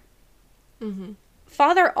popular. Mm-hmm.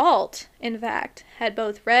 Father Alt, in fact, had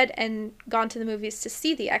both read and gone to the movies to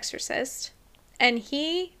see The Exorcist, and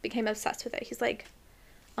he became obsessed with it. He's like,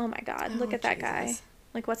 oh my God, look at that guy.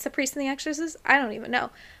 Like, what's the priest in The Exorcist? I don't even know.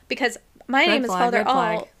 Because my name is Father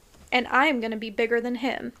Alt, and I am going to be bigger than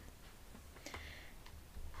him.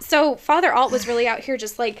 So Father Alt was really out here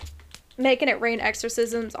just, like, making it rain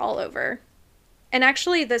exorcisms all over. And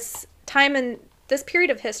actually, this time in this period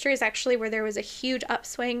of history is actually where there was a huge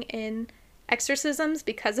upswing in exorcisms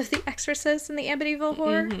because of The Exorcist and the Amityville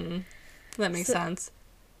Horror. Mm-hmm. That makes sense.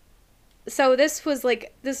 So this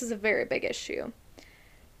is a very big issue.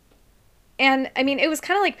 And, I mean, it was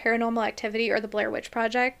kind of like Paranormal Activity or the Blair Witch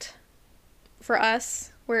Project for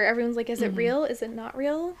us, where everyone's like, is it real? Is it not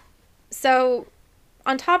real? So,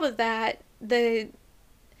 on top of that, the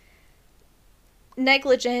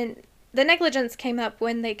negligence came up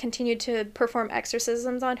when they continued to perform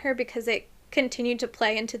exorcisms on her because it continued to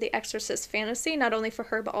play into the exorcist fantasy, not only for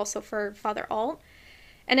her, but also for Father Alt.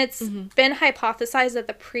 And it's been hypothesized that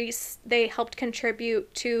the priests, they helped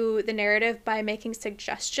contribute to the narrative by making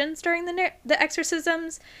suggestions during the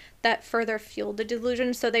exorcisms that further fueled the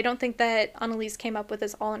delusion. So they don't think that Annalise came up with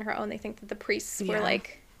this all on her own. They think that the priests were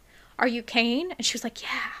like, are you Cain? And she was like,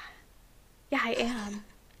 yeah. Yeah, I am.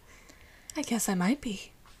 I guess I might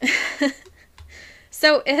be.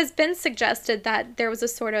 So it has been suggested that there was a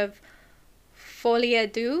sort of folie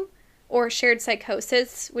à deux, or shared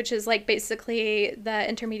psychosis, which is like basically the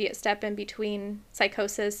intermediate step in between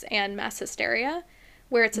psychosis and mass hysteria,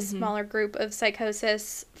 where it's a smaller group of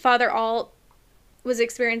psychosis. Father Alt was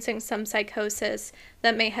experiencing some psychosis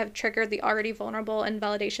that may have triggered the already vulnerable and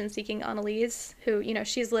validation-seeking Annalise, who, you know,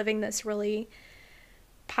 she's living this really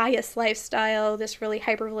pious lifestyle, this really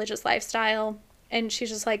hyper-religious lifestyle, and she's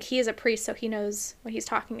just like, he is a priest, so he knows what he's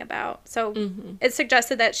talking about. So it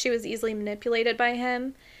suggested that she was easily manipulated by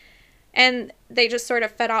him, and they just sort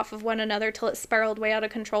of fed off of one another till it spiraled way out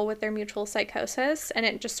of control with their mutual psychosis, and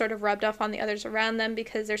it just sort of rubbed off on the others around them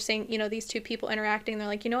because they're seeing, you know, these two people interacting. They're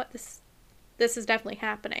like, you know what, this is definitely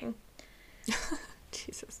happening.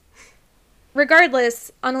 Jesus.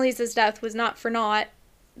 Regardless, Annalise's death was not for naught,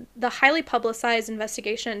 the highly publicized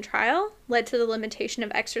investigation and trial led to the limitation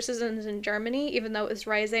of exorcisms in Germany, even though it was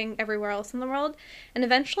rising everywhere else in the world, and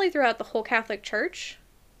eventually throughout the whole Catholic Church.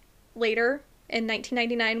 Later, in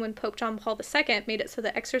 1999, when Pope John Paul II made it so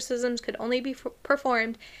that exorcisms could only be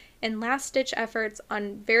performed in last-ditch efforts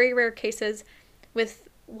on very rare cases with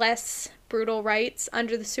less brutal rites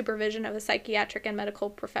under the supervision of a psychiatric and medical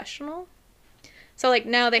professional. So, like,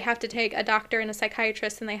 now they have to take a doctor and a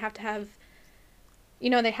psychiatrist, and they have to have,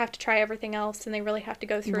 they have to try everything else, and they really have to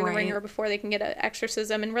go through the ringer before they can get an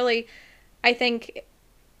exorcism. And really, I think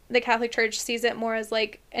the Catholic Church sees it more as,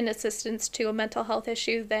 like, an assistance to a mental health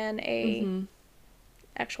issue than a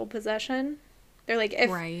actual possession. They're like,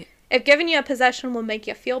 if giving you a possession will make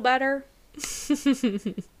you feel better.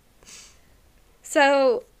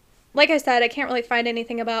 So, like I said, I can't really find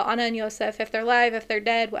anything about Anna and Josef, if they're alive, if they're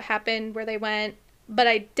dead, what happened, where they went. But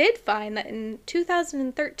I did find that in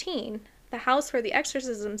 2013, the house where the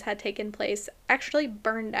exorcisms had taken place actually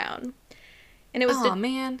burned down. And it was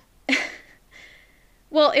man.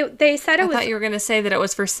 Well, they said it was... I thought you were going to say that it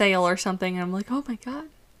was for sale or something, and I'm like, oh my god.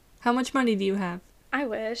 How much money do you have? I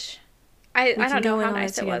wish. I don't know how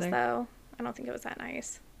nice it was, though. I don't think it was that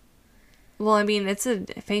nice. Well, I mean, it's a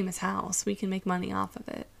famous house. We can make money off of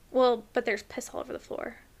it. Well, but there's piss all over the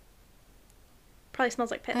floor. Probably smells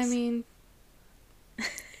like piss. I mean,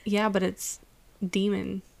 yeah, but it's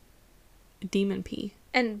demon pee.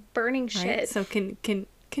 And burning shit. Right? So can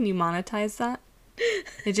you monetize that?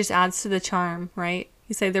 It just adds to the charm, right?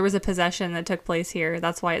 You say there was a possession that took place here.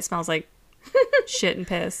 That's why it smells like shit and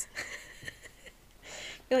piss.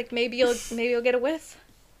 You're like, maybe you'll get a whiff.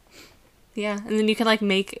 Yeah, and then you can like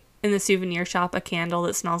make in the souvenir shop a candle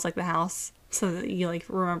that smells like the house, so that you like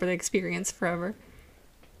remember the experience forever.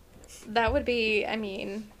 That would be, I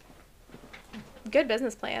mean, good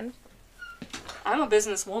business plan. I'm a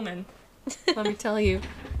businesswoman. Let me tell you.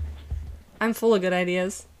 I'm full of good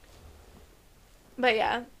ideas. But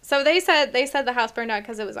yeah, so they said the house burned down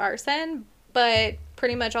because it was arson, but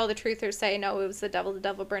pretty much all the truthers say no, it was the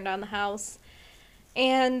devil burned down the house.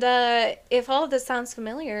 And if all of this sounds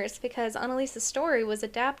familiar, it's because Annalise's story was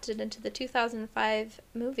adapted into the 2005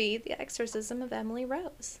 movie The Exorcism of Emily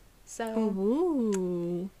Rose. So,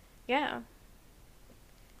 ooh. Yeah.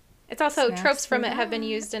 It's also Snaps tropes from for it have been that.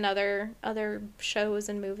 used in other shows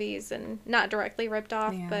and movies, and not directly ripped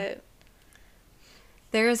off, but...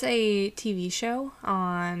 There's a TV show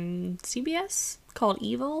on CBS called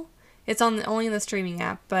Evil. It's only in the streaming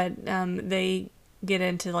app, but they get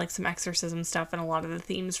into like some exorcism stuff, and a lot of the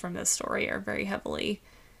themes from this story are very heavily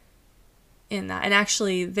in that. And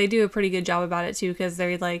actually, they do a pretty good job about it too, because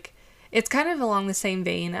they're like, it's kind of along the same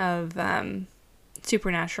vein of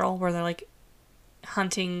Supernatural, where they're like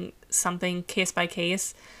hunting something case by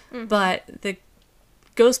case, but the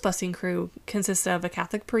ghost busting crew consists of a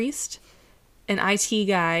Catholic priest, an IT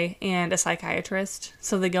guy, and a psychiatrist.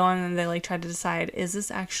 So they go in and they like try to decide, is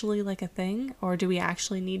this actually like a thing, or do we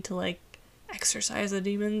actually need to like exorcise the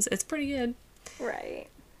demons? It's pretty good. Right.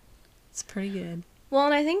 It's pretty good. Well,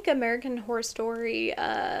 and I think American Horror Story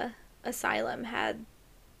Asylum had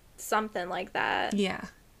something like that. Yeah.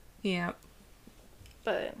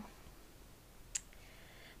 But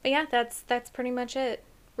yeah, that's pretty much it.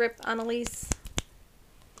 Rip Annalise.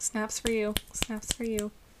 Snaps for you.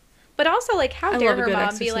 But also, like, how I dare love a her good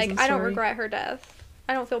mom be like, exorcism I don't story. regret her death.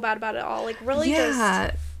 I don't feel bad about it at all. Like, really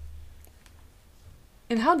Yeah.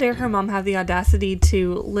 And how dare her mom have the audacity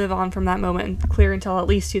to live on from that moment and clear until at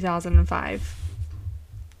least 2005.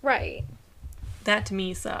 Right. That to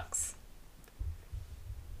me sucks.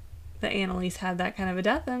 That Annalise had that kind of a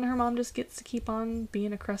death, and her mom just gets to keep on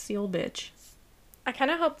being a crusty old bitch. I kind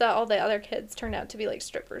of hope that all the other kids turn out to be, like,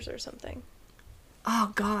 strippers or something.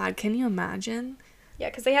 Oh, God. Can you imagine? Yeah,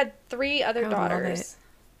 because they had 3 other I would love daughters. it.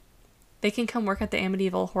 They can come work at the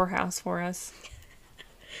Amityville whorehouse for us.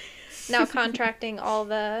 Now contracting all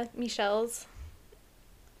the Michelles.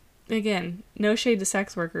 Again, no shade to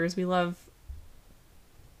sex workers. We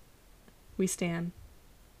stand.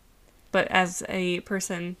 But as a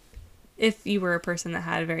person, if you were a person that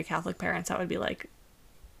had very Catholic parents, that would be like,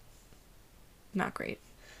 not great.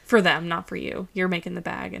 For them, not for you. You're making the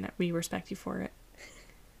bag, and we respect you for it.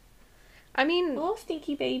 I mean... Oh,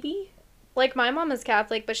 stinky baby. Like, my mom is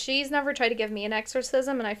Catholic, but she's never tried to give me an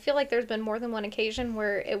exorcism, and I feel like there's been more than one occasion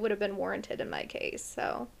where it would have been warranted in my case.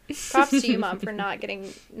 So, props to you, Mom, for not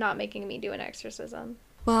making me do an exorcism.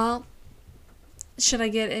 Well, should I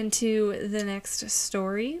get into the next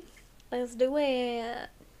story? Let's do it.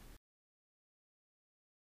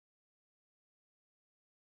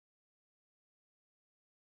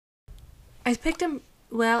 I picked him.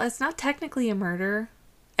 Well, it's not technically a murder.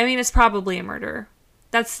 I mean, it's probably a murder.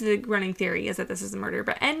 That's the running theory, is that this is a murder.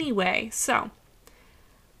 But anyway, so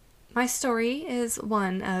my story is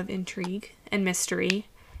one of intrigue and mystery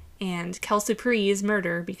and Kelsey Pre's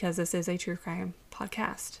murder, because this is a true crime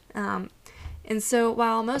podcast. And so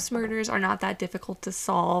while most murders are not that difficult to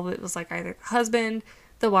solve, it was like either the husband,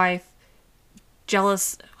 the wife,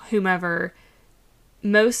 jealous whomever,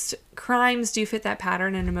 most crimes do fit that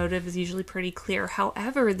pattern and a motive is usually pretty clear.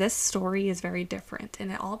 However, this story is very different,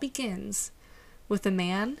 and it all begins with a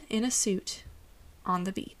man in a suit on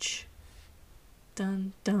the beach.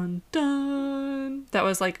 Dun, dun, dun. That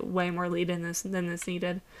was like way more lead in this than this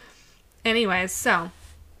needed. Anyways, so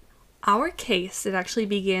our case, it actually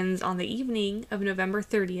begins on the evening of November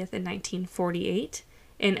 30th in 1948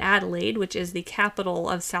 in Adelaide, which is the capital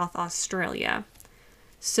of South Australia.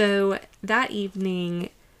 So that evening,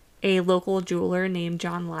 a local jeweler named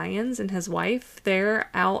John Lyons and his wife, they're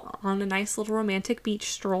out on a nice little romantic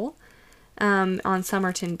beach stroll on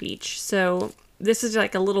Somerton Beach. So this is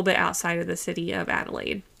like a little bit outside of the city of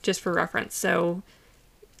Adelaide, just for reference. So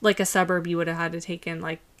like a suburb, you would have had to take in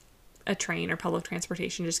like a train or public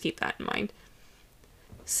transportation. Just keep that in mind.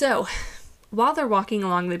 So while they're walking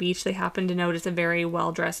along the beach, they happen to notice a very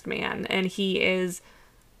well-dressed man, and he is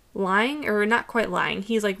lying, or not quite lying.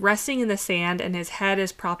 He's like resting in the sand, and his head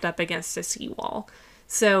is propped up against a seawall.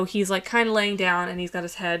 So he's like kind of laying down, and he's got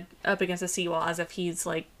his head up against a seawall as if he's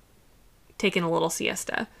like taking a little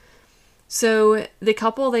siesta. So the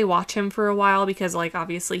couple, they watch him for a while because like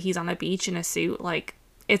obviously he's on a beach in a suit. Like,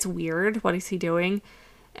 it's weird. What is he doing?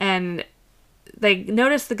 And they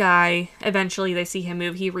notice the guy. Eventually they see him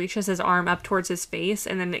move. He reaches his arm up towards his face,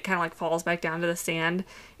 and then it kind of like falls back down to the sand.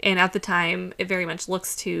 And at the time, it very much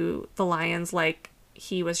looks to the Lyons like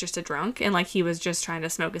he was just a drunk, and like he was just trying to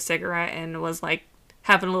smoke a cigarette and was like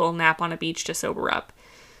having a little nap on a beach to sober up.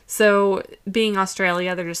 So being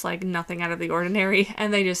Australia, they're just like nothing out of the ordinary,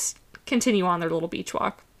 and they just continue on their little beach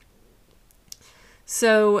walk.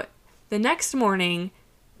 So the next morning,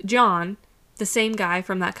 John, the same guy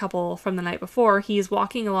from that couple from the night before, he's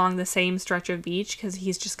walking along the same stretch of beach because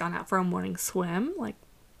he's just gone out for a morning swim. Like,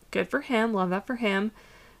 good for him. Love that for him.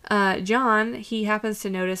 John, he happens to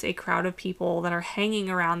notice a crowd of people that are hanging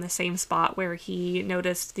around the same spot where he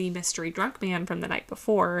noticed the mystery drunk man from the night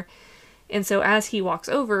before. And so as he walks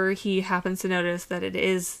over, he happens to notice that it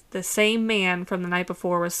is the same man from the night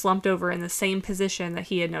before was slumped over in the same position that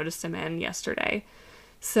he had noticed him in yesterday.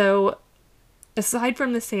 So aside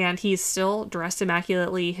from the sand, he's still dressed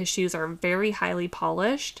immaculately. His shoes are very highly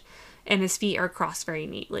polished, and his feet are crossed very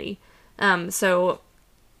neatly. So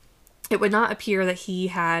it would not appear that he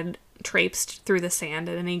had traipsed through the sand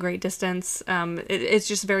at any great distance. It's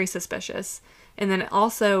just very suspicious. And then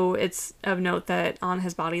also it's of note that on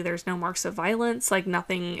his body there's no marks of violence. Like,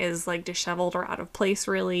 nothing is like disheveled or out of place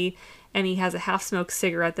really. And he has a half-smoked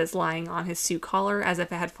cigarette that's lying on his suit collar as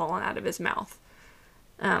if it had fallen out of his mouth.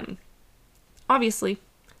 Obviously,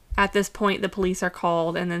 at this point, the police are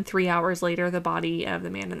called, and then 3 hours later, the body of the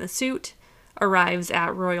man in the suit arrives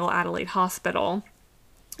at Royal Adelaide Hospital,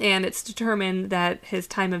 and it's determined that his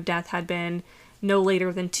time of death had been no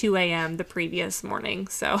later than 2 a.m. the previous morning,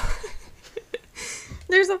 so...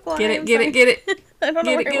 There's a fly. Get it. I don't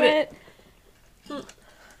know where it went.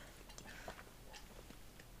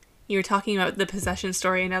 You were talking about the possession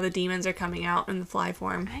story, and now the demons are coming out in the fly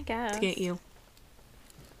form. I guess. To get you.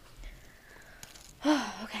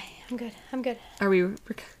 Oh, okay. I'm good. Are we...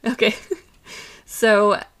 Okay.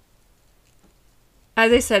 So,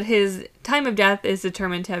 as I said, his time of death is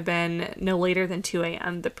determined to have been no later than 2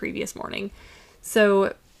 a.m. the previous morning.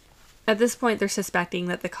 So, at this point, they're suspecting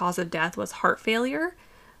that the cause of death was heart failure,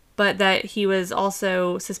 but that he was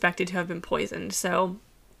also suspected to have been poisoned. So,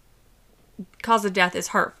 cause of death is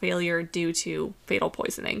heart failure due to fatal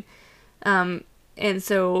poisoning. And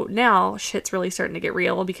so now shit's really starting to get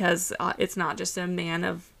real because it's not just a man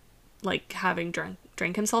of like having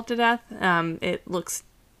drank himself to death. It looks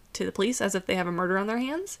to the police as if they have a murder on their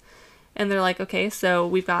hands. And they're like, okay, so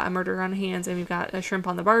we've got a murder on our hands and we've got a shrimp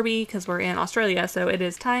on the Barbie because we're in Australia. So it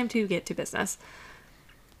is time to get to business.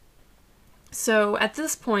 So at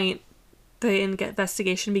this point, the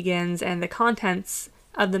investigation begins, and the contents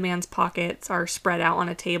of the man's pockets are spread out on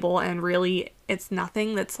a table, and really it's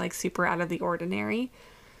nothing that's like super out of the ordinary.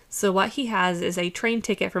 So what he has is a train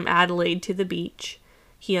ticket from Adelaide to the beach.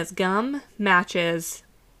 He has gum, matches,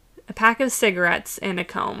 a pack of cigarettes, and a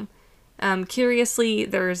comb. Curiously,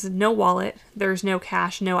 there's no wallet, there's no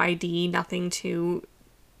cash, no ID, nothing to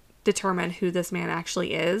determine who this man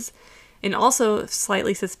actually is. And also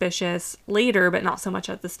slightly suspicious later, but not so much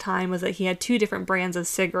at this time, was that he had 2 different brands of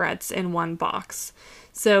cigarettes in one box.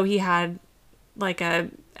 So he had like I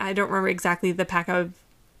don't remember exactly the pack of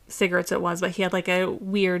cigarettes it was, but he had like a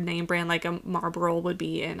weird name brand, like a Marlboro would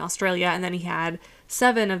be in Australia, and then he had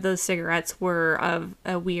 7 of those cigarettes were of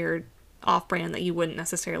a weird off-brand that you wouldn't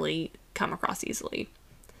necessarily come across easily.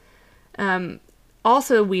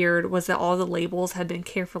 Also weird was that all the labels had been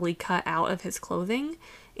carefully cut out of his clothing,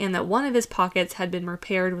 and that one of his pockets had been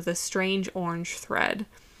repaired with a strange orange thread.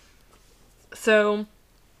 So,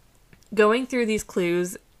 going through these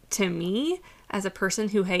clues, to me, as a person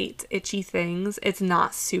who hates itchy things, it's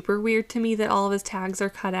not super weird to me that all of his tags are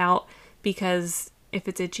cut out, because if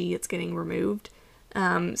it's itchy, it's getting removed.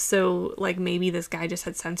 So, like, maybe this guy just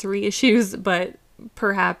had sensory issues, but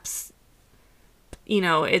perhaps,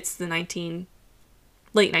 it's the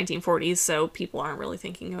late 1940s, so people aren't really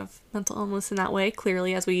thinking of mental illness in that way,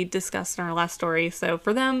 clearly, as we discussed in our last story. So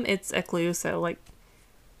for them, it's a clue, so, like,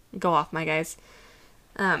 go off, my guys.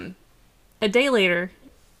 A day later,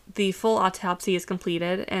 the full autopsy is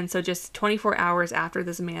completed, and so just 24 hours after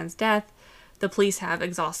this man's death, the police have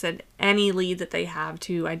exhausted any lead that they have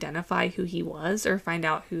to identify who he was or find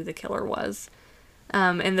out who the killer was.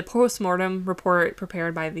 And the post-mortem report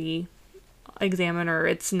prepared by the examiner,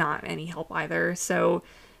 it's not any help either. So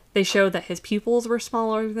they showed that his pupils were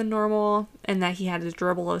smaller than normal and that he had a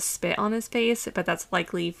dribble of spit on his face, but that's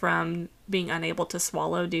likely from being unable to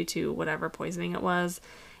swallow due to whatever poisoning it was.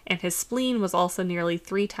 And his spleen was also nearly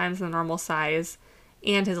 3 times the normal size,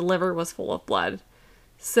 and his liver was full of blood.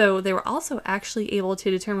 So they were also actually able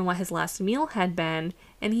to determine what his last meal had been,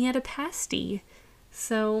 and he had a pasty.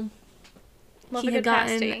 So Love he a had good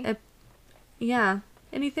gotten pasty. yeah.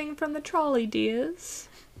 Anything from the trolley, dears?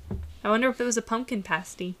 I wonder if it was a pumpkin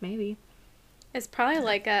pasty, maybe. It's probably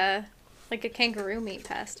like a kangaroo meat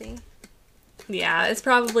pasty. Yeah, it's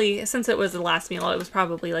probably, since it was the last meal, it was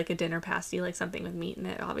probably like a dinner pasty, like something with meat in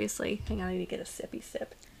it, obviously. Hang on, I need to get a sippy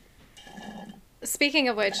sip. Speaking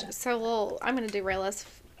of which, I'm going to derail us.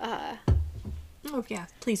 Oh, yeah,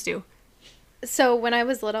 please do. So when I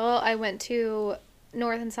was little, I went to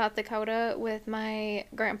North and South Dakota with my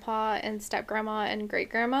grandpa and step-grandma and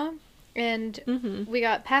great-grandma, and we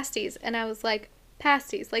got pasties, and I was like,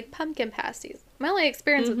 pasties, like pumpkin pasties. My only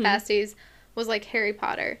experience with pasties was like Harry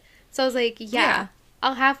Potter. So I was like, yeah,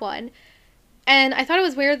 I'll have one. And I thought it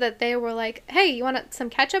was weird that they were like, hey, you want some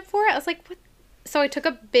ketchup for it? I was like, what? So I took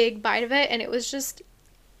a big bite of it, and it was just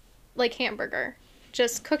like hamburger.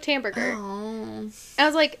 Just cooked hamburger. Oh. And I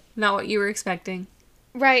was like, Not what you were expecting.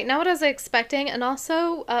 right, not what I was expecting. And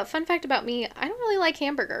also, fun fact about me, I don't really like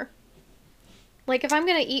hamburger. Like, if I'm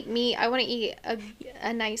going to eat meat, I want to eat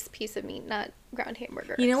a nice piece of meat, not ground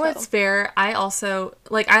hamburger. You know what's fair? I also,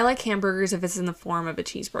 like, I like hamburgers if it's in the form of a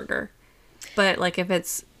cheeseburger. But, like, if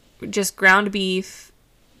it's just ground beef,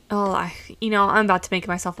 I'm about to make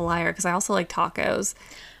myself a liar because I also like tacos.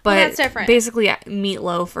 But that's different. Basically,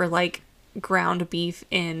 meatloaf or, like, ground beef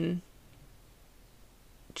in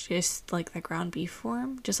just, like, the ground beef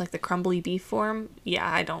form, just, like, the crumbly beef form.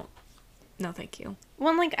 Yeah, I don't. No, thank you.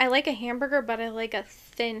 Well, like, I like a hamburger, but I like a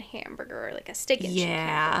thin hamburger, or like a steak and chicken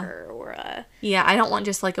hamburger, or a... Yeah, I don't want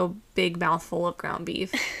just, like, a big mouthful of ground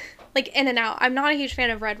beef. Like, In-N-Out. I'm not a huge fan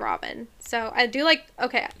of Red Robin. So, I do like...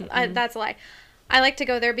 Okay, that's a lie. I like to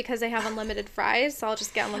go there because they have unlimited fries, so I'll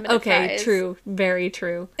just get unlimited fries. Okay, true. Very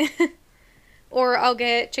true. Or I'll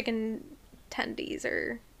get chicken tendies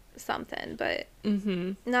or something, but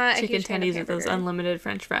not a Chicken huge fan of tendies with those hamburger. unlimited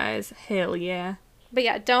french fries. Hell yeah. But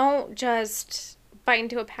yeah, don't just bite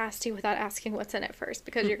into a pasty without asking what's in it first,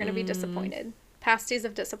 because you're going to be disappointed. Pasties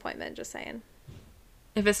of disappointment, just saying.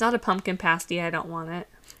 If it's not a pumpkin pasty, I don't want it.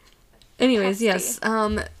 Anyways, Pasty. yes.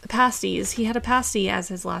 Pasties. He had a pasty as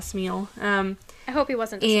his last meal. I hope he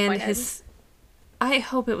wasn't disappointed. And I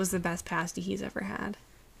hope it was the best pasty he's ever had.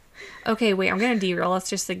 Okay, wait, I'm going to derail us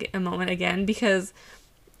just a moment again, because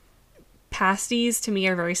pasties to me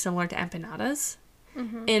are very similar to empanadas.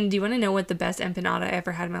 And do you want to know what the best empanada I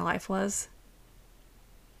ever had in my life was?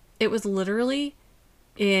 It was literally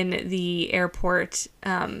in the airport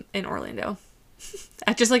in Orlando.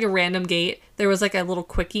 At just like a random gate, there was like a little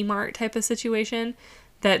quickie mart type of situation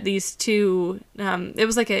that these two, it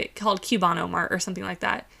was like called Cubano Mart or something like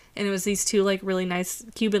that. And it was these two like really nice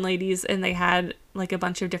Cuban ladies, and they had like a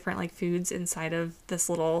bunch of different like foods inside of this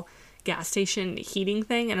little gas station heating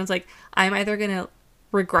thing. And I was like, I'm either going to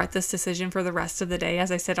regret this decision for the rest of the day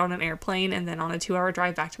as I sit on an airplane and then on a 2-hour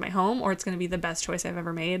drive back to my home, or it's going to be the best choice I've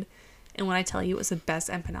ever made. And when I tell you, it was the best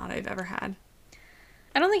empanada I've ever had.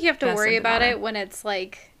 I don't think you have to Best worry about empanada. it when it's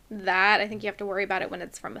like that. I think you have to worry about it when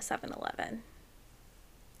it's from a 7-Eleven.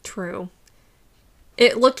 True.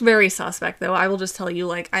 It looked very suspect, though. I will just tell you,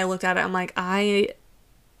 like, I looked at it, I'm like, I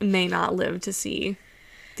may not live to see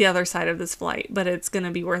the other side of this flight, but it's going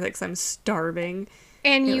to be worth it because I'm starving.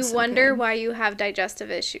 And It you was so wonder good. why you have digestive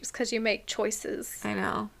issues, because you make choices. I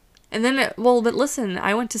know. And then, but listen,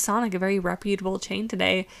 I went to Sonic, a very reputable chain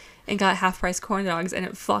today, and got half-price corn dogs, and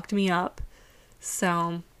it fucked me up.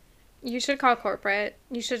 So... You should call corporate.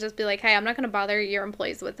 You should just be like, hey, I'm not going to bother your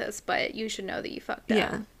employees with this, but you should know that you fucked up.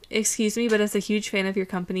 Yeah. Excuse me, but as a huge fan of your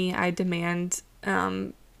company, I demand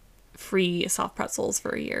free soft pretzels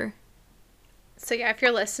for a year. So yeah, if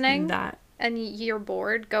you're listening That and you're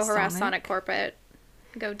bored, go harass Sonic corporate.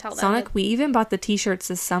 Go tell them. Sonic, we even bought the t-shirts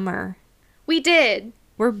this summer. We did.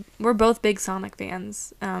 We're both big Sonic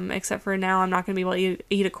fans, except for now I'm not going to be able to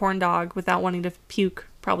eat a corn dog without wanting to puke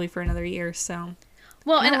probably for another year, so...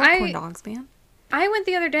 Well, I love corn dogs, man. I went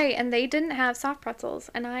the other day and they didn't have soft pretzels,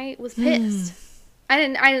 and I was pissed. I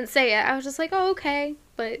didn't say it. I was just like, oh, okay,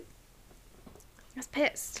 but I was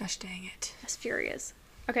pissed. Gosh dang it. I was furious.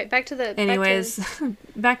 Okay, back to the... Anyways,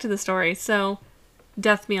 back to the story. So,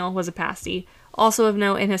 death meal was a pasty. Also of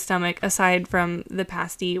note in his stomach, aside from the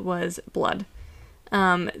pasty, was blood.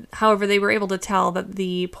 However, they were able to tell that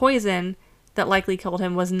the poison that likely killed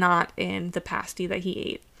him was not in the pasty that he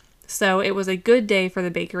ate. So it was a good day for the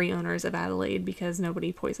bakery owners of Adelaide because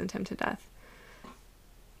nobody poisoned him to death.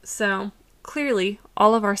 So clearly,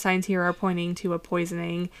 all of our signs here are pointing to a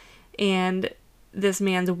poisoning, and this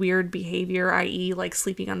man's weird behavior, i.e. like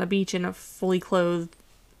sleeping on the beach in a fully clothed,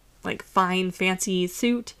 like fine, fancy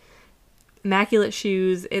suit, immaculate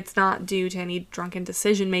shoes, it's not due to any drunken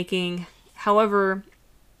decision making. However,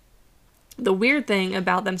 the weird thing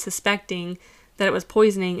about them suspecting that it was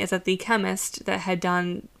poisoning is that the chemist that had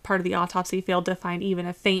done part of the autopsy failed to find even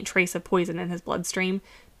a faint trace of poison in his bloodstream,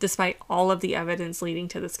 despite all of the evidence leading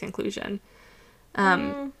to this conclusion.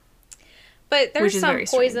 But there's some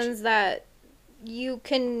poisons that you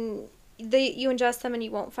can... you ingest them and you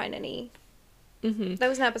won't find any... Mm-hmm. That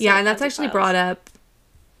was an episode. Yeah, and that's actually brought up...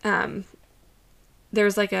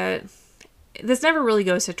 there's like a... This never really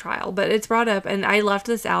goes to trial, but it's brought up, and I left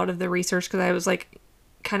this out of the research because I was like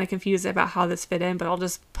kind of confused about how this fit in, but I'll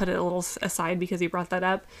just put it a little aside because he brought that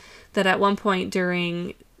up, that at one point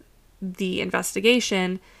during the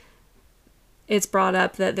investigation, it's brought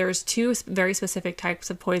up that there's two very specific types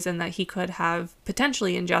of poison that he could have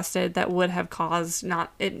potentially ingested that would have caused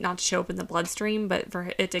not to show up in the bloodstream, but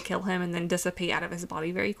for it to kill him and then dissipate out of his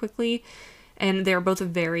body very quickly. And they're both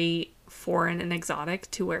very foreign and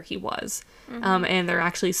exotic to where he was. Mm-hmm. And they're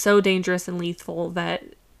actually so dangerous and lethal that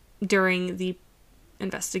during the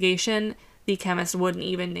investigation, the chemist wouldn't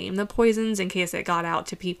even name the poisons in case it got out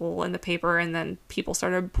to people in the paper, and then people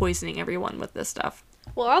started poisoning everyone with this stuff.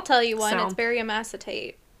 Well, I'll tell you one. It's barium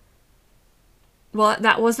acetate. Well,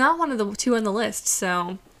 that was not one of the two on the list,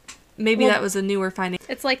 so maybe that was a newer finding.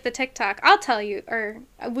 It's like the TikTok. I'll tell you, or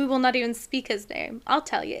we will not even speak his name. I'll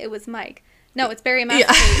tell you, it was Mike. No, it's barium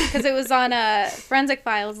acetate, because it was on Forensic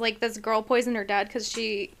Files. Like, this girl poisoned her dad because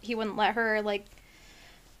he wouldn't let her, like,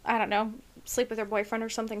 I don't know, sleep with her boyfriend or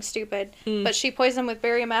something stupid. But she poisoned with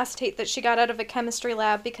barium acetate that she got out of a chemistry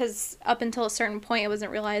lab because up until a certain point it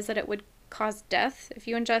wasn't realized that it would cause death if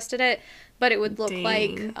you ingested it, but it would look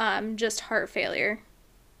like just heart failure.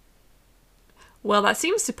 Well, that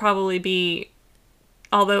seems to probably be,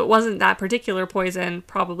 although it wasn't that particular poison,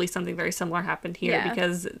 probably something very similar happened here,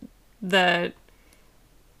 because the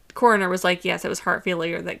coroner was like, yes, it was heart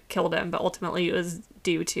failure that killed him, but ultimately it was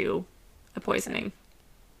due to a poisoning.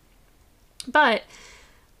 But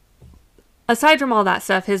aside from all that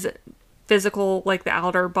stuff, his physical, like the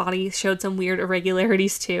outer body, showed some weird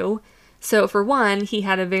irregularities too. So for one, he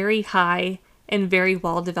had a very high and very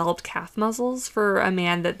well-developed calf muscles for a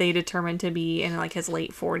man that they determined to be in like his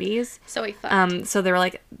late 40s. So he fucked. So they were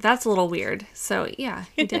like, that's a little weird. So yeah,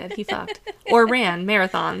 he did. He fucked. Or ran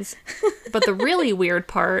marathons. But the really weird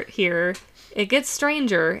part here, it gets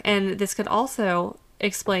stranger, and this could also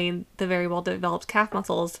explain the very well-developed calf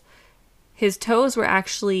muscles. His toes were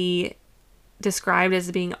actually described as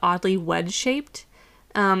being oddly wedge-shaped,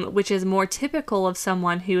 which is more typical of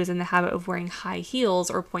someone who is in the habit of wearing high heels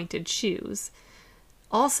or pointed shoes.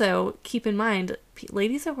 Also, keep in mind,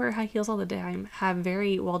 ladies that wear high heels all the time have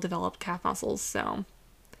very well-developed calf muscles, so...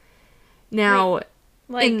 Now,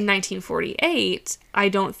 in 1948, I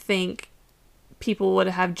don't think people would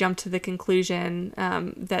have jumped to the conclusion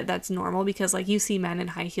that that's normal, because like you see men in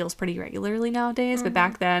high heels pretty regularly nowadays, but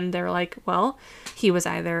back then they were like, well, he was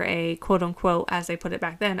either a quote-unquote, as they put it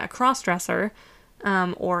back then, a cross-dresser,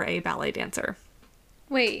 or a ballet dancer.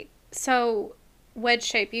 Wait, so wedge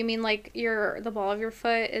shape, you mean like the ball of your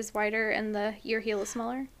foot is wider and your heel is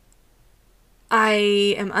smaller?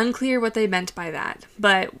 I am unclear what they meant by that,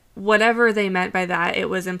 but whatever they meant by that, it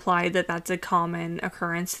was implied that that's a common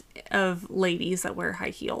occurrence of ladies that wear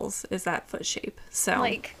high heels, is that foot shape. So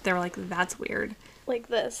Like- they were like, that's weird. Like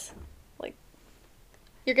this. Like,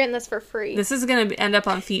 you're getting this for free. This is going to end up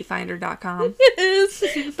on feetfinder.com. It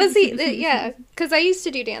is. But see, yeah, because I used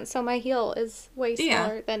to do dance, so my heel is way Yeah.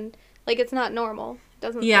 smaller than, like, it's not normal. It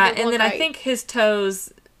doesn't Yeah, look and then right. I think his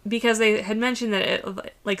toes, because they had mentioned that it,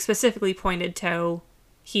 like, specifically pointed toe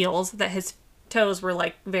heels, that his toes were,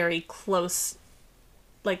 like, very close,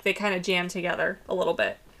 like, they kind of jammed together a little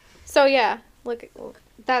bit. So, yeah, look,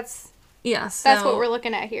 that's Yeah, so... that's what we're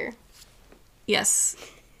looking at here. Yes.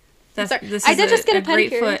 That's, Sorry. this I is did just get a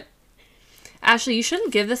great pedicure. foot. Ashley, you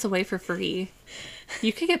shouldn't give this away for free.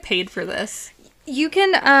 You could get paid for this. You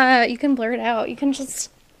can blur it out. You can just,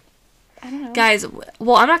 I don't know. Guys,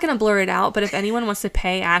 well, I'm not going to blur it out, but if anyone wants to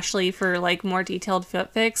pay Ashley for, like, more detailed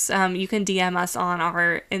foot pics, you can DM us on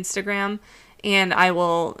our Instagram, and I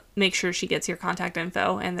will make sure she gets your contact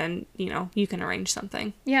info, and then, you know, you can arrange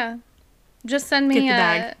something. Yeah. Just send me Get the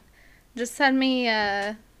bag. Just send me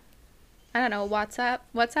I don't know, WhatsApp.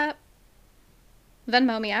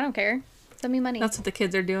 Venmo me, I don't care. Send me money. That's what the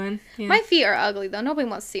kids are doing. Yeah. My feet are ugly though. Nobody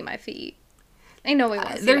wants to see my feet. Ain't nobody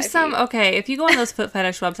wants to see There's my some, feet. okay, if you go on those foot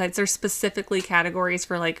fetish websites, there's specifically categories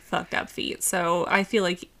for, like, fucked up feet. So I feel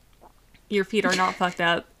like your feet are not fucked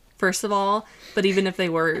up, first of all, but even if they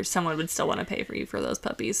were, someone would still want to pay for you for those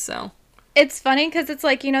puppies, so. It's funny because it's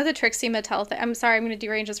like, you know the Trixie Mattel thing. I'm sorry, I'm going to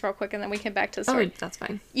derange this real quick and then we can back to the story. Oh, that's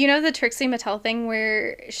fine. You know the Trixie Mattel thing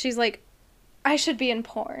where she's like, I should be in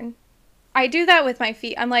porn. I do that with my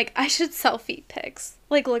feet. I'm like, I should sell feet pics.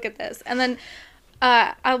 Like, look at this. And then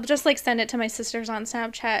I'll just, like, send it to my sisters on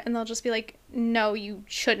Snapchat, and they'll just be like, no, you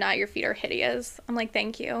should not. Your feet are hideous. I'm like,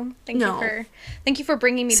 thank you. Thank you for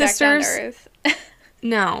bringing me back down to earth.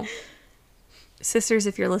 No. Sisters,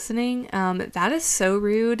 if you're listening, that is so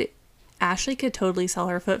rude. Ashley could totally sell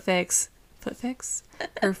her foot fix. Foot fix?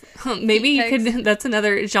 Or maybe you could, that's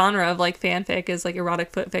another genre of, like, fanfic, is, like,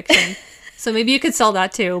 erotic foot fiction. So maybe you could sell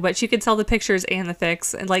that too, but you could sell the pictures and the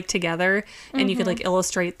fics and, like, together, and you could, like,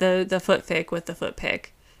 illustrate the foot fic with the foot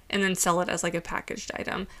pic and then sell it as, like, a packaged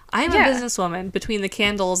item. I'm a businesswoman. Between the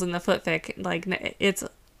candles and the foot fic, like,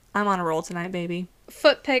 I'm on a roll tonight, baby.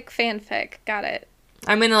 Foot pic fanfic. Got it.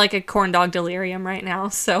 I'm in, like, a corn dog delirium right now,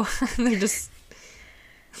 so they're just...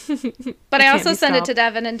 But I also send it to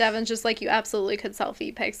Devin, and Devin's just like, you absolutely could sell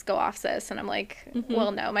feet pics. Go off, sis. And I'm like,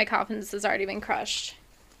 well, no, my confidence has already been crushed.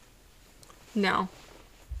 No.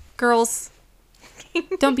 Girls,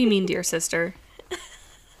 don't be mean to your sister.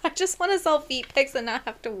 I just want to sell feet pics and not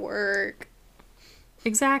have to work.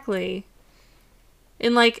 Exactly.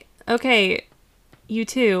 And, like, okay, you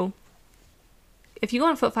too. If you go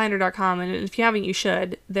on footfinder.com, and if you haven't, you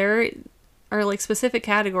should, there are, like, specific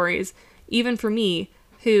categories, even for me,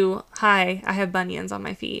 who, hi, I have bunions on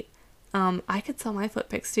my feet. I could sell my foot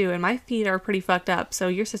pics too, and my feet are pretty fucked up, so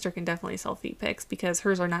your sister can definitely sell feet pics because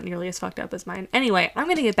hers are not nearly as fucked up as mine. Anyway, I'm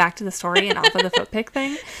gonna get back to the story and off of the foot pic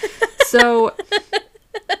thing. So,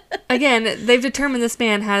 again, they've determined this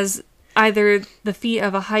man has either the feet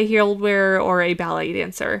of a high-heeled wearer or a ballet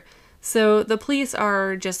dancer. So the police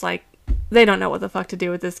are just like, they don't know what the fuck to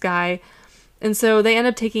do with this guy. And so they end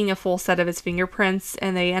up taking a full set of his fingerprints,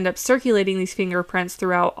 and they end up circulating these fingerprints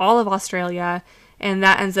throughout all of Australia, and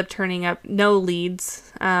that ends up turning up no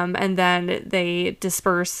leads. And then they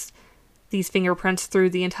disperse these fingerprints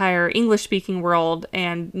through the entire English-speaking world,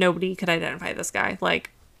 and nobody could identify this guy.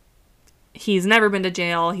 Like, he's never been to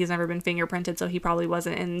jail, he's never been fingerprinted, so he probably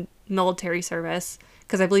wasn't in military service,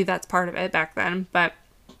 because I believe that's part of it back then. But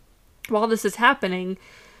while this is happening,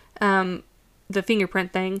 the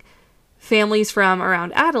fingerprint thing, families from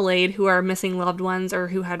around Adelaide who are missing loved ones or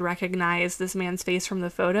who had recognized this man's face from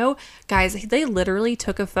the photo, guys, they literally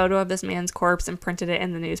took a photo of this man's corpse and printed it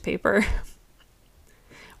in the newspaper.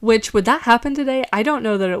 Which, would that happen today? I don't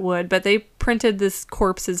know that it would, but they printed this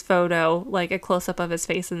corpse's photo, like a close-up of his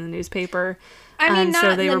face in the newspaper. I mean,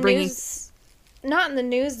 not in the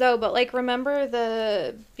news though, but, like, remember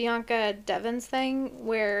the Bianca Devins thing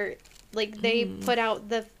where, like, they put out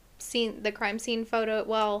the crime scene photo,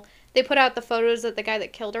 well, they put out the photos that the guy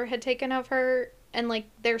that killed her had taken of her, and, like,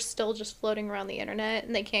 they're still just floating around the internet,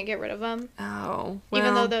 and they can't get rid of them. Oh, well.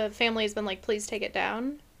 Even though the family has been like, please take it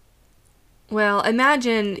down. Well,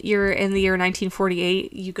 imagine you're in the year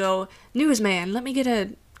 1948, you go, newsman, let me get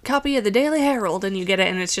a copy of the Daily Herald, and you get it,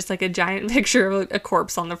 and it's just, like, a giant picture of a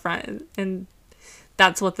corpse on the front, and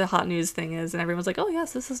that's what the hot news thing is, and everyone's like, oh,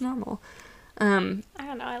 yes, this is normal. I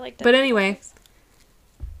don't know, I like that. But anyway...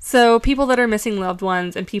 So people that are missing loved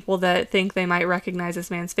ones and people that think they might recognize this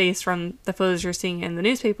man's face from the photos you're seeing in the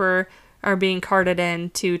newspaper are being carted in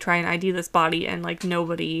to try and ID this body, and like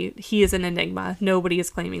nobody, he is an enigma. Nobody is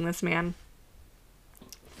claiming this man.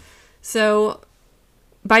 So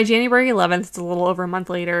by January 11th, it's a little over a month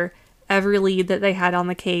later, every lead that they had on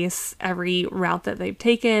the case, every route that they've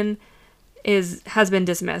taken has been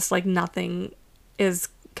dismissed. Like nothing is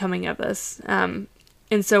coming of this.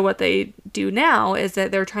 And so what they do now is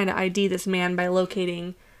that they're trying to ID this man by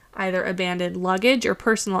locating either abandoned luggage or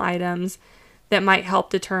personal items that might help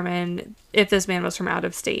determine if this man was from out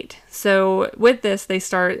of state. So with this, they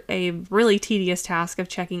start a really tedious task of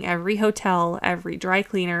checking every hotel, every dry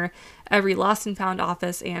cleaner, every lost and found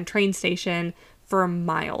office and train station for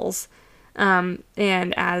miles. And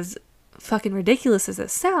as fucking ridiculous as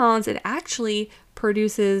it sounds, it actually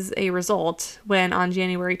produces a result when on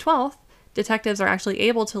January 12th, detectives are actually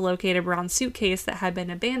able to locate a brown suitcase that had been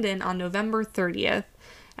abandoned on November 30th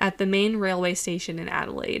at the main railway station in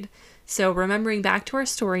Adelaide. So remembering back to our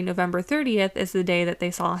story, November 30th is the day that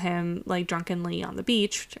they saw him like drunkenly on the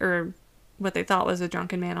beach, or what they thought was a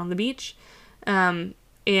drunken man on the beach. And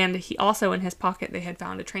he also, in his pocket, they had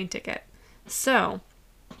found a train ticket. So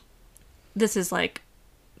this is like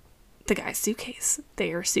the guy's suitcase.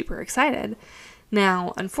 They are super excited.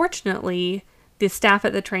 Now, unfortunately, the staff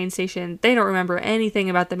at the train station, they don't remember anything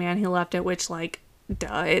about the man who left it, which, like,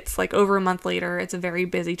 duh, it's like over a month later. It's a very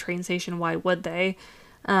busy train station. Why would they?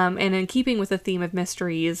 And in keeping with the theme of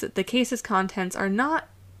mysteries, the case's contents are not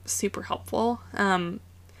super helpful.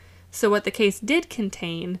 So what the case did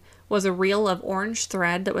contain was a reel of orange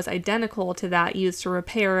thread that was identical to that used to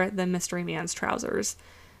repair the mystery man's trousers.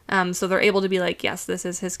 So they're able to be like, yes, this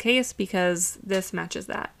is his case because this matches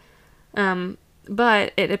that.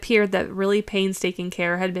 But it appeared that really painstaking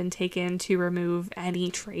care had been taken to remove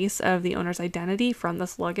any trace of the owner's identity from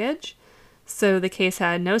this luggage. So the case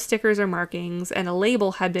had no stickers or markings, and a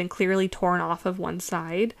label had been clearly torn off of one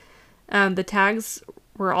side. The tags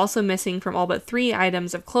were also missing from all but 3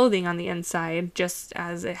 items of clothing on the inside, just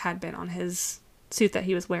as it had been on his suit that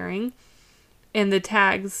he was wearing. And the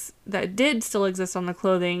tags that did still exist on the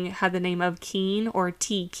clothing had the name of Keene or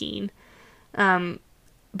T. Keene.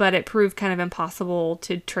 But it proved kind of impossible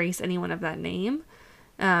to trace anyone of that name.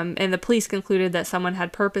 And the police concluded that someone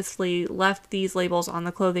had purposely left these labels on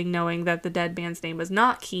the clothing knowing that the dead man's name was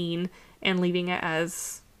not Keene and leaving it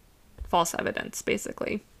as false evidence,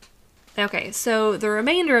 basically. Okay, so the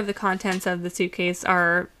remainder of the contents of the suitcase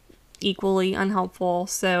are equally unhelpful.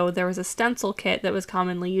 So there was a stencil kit that was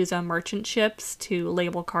commonly used on merchant ships to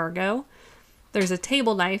label cargo. There's a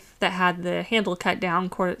table knife that had the handle cut down,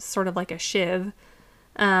 sort of like a shiv.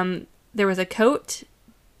 There was a coat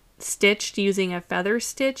stitched using a feather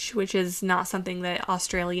stitch, which is not something that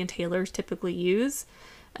Australian tailors typically use.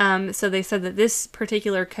 So they said that this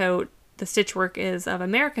particular coat, the stitchwork is of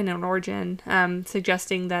American in origin,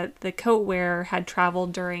 suggesting that the coat wearer had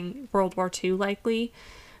traveled during World War II likely,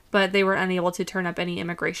 but they were unable to turn up any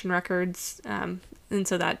immigration records, and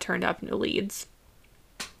so that turned up no leads.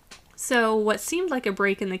 So what seemed like a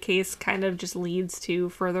break in the case kind of just leads to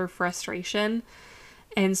further frustration.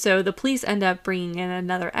 And so the police end up bringing in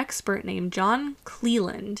another expert named John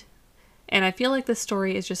Cleland. And I feel like this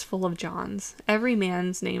story is just full of Johns. Every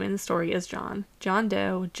man's name in the story is John. John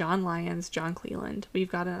Doe, John Lyons, John Cleland.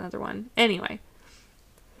 We've got another one. Anyway.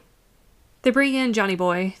 They bring in Johnny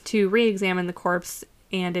Boy to re-examine the corpse.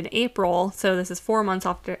 And in April, so this is 4 months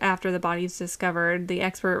after the body is discovered, the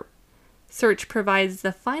expert search provides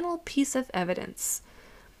the final piece of evidence.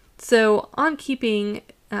 So on keeping...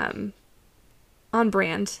 on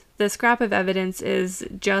brand, the scrap of evidence is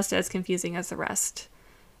just as confusing as the rest.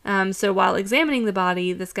 So while examining the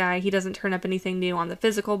body, this guy, he doesn't turn up anything new on the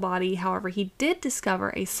physical body. However, he did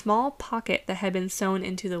discover a small pocket that had been sewn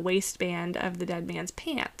into the waistband of the dead man's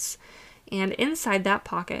pants. And inside that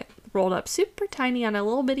pocket, rolled up super tiny on a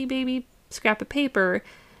little bitty baby scrap of paper,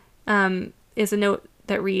 is a note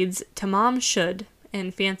that reads, "To Mom Should,"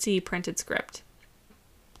 in fancy printed script.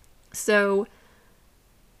 So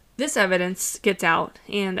this evidence gets out,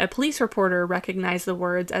 and a police reporter recognized the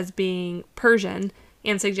words as being Persian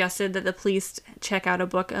and suggested that the police check out a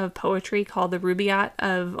book of poetry called The Rubaiyat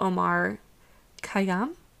of Omar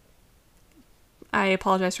Khayyam. I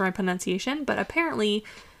apologize for my pronunciation, but apparently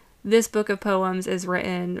this book of poems is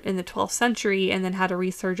written in the 12th century and then had a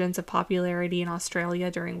resurgence of popularity in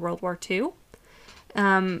Australia during World War II.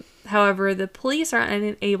 However, the police are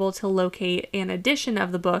unable to locate an edition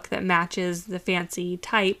of the book that matches the fancy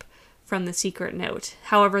type from the secret note.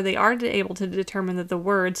 However, they are able to determine that the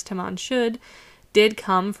words "Taman Should" did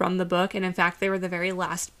come from the book, and in fact, they were the very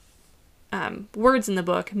last words in the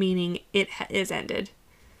book, meaning it is ended.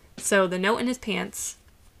 So the note in his pants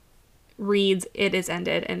reads, "It is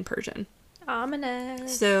ended" in Persian.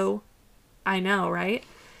 Ominous. So, I know, right?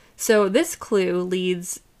 So this clue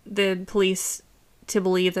leads the police to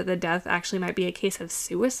believe that the death actually might be a case of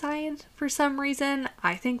suicide for some reason.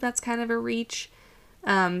 I think that's kind of a reach.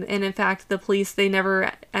 And in fact, the police, they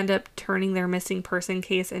never end up turning their missing person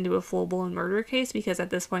case into a full-blown murder case, because at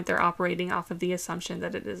this point they're operating off of the assumption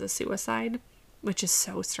that it is a suicide, which is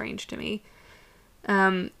so strange to me.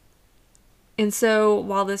 And so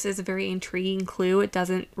while this is a very intriguing clue, it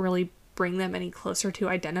doesn't really bring them any closer to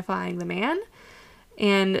identifying the man.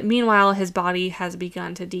 And meanwhile, his body has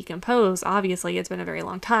begun to decompose. Obviously, it's been a very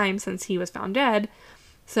long time since he was found dead.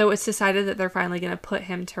 So it's decided that they're finally going to put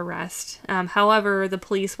him to rest. However, the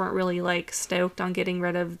police weren't really stoked on getting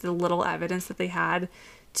rid of the little evidence that they had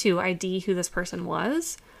to ID who this person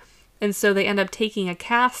was. And so they end up taking a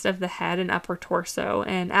cast of the head and upper torso.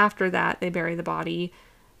 And after that, they bury the body,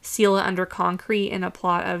 seal it under concrete in a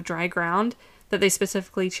plot of dry ground that they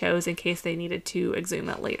specifically chose in case they needed to exhume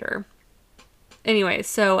it later. Anyway,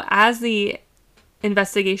 so as the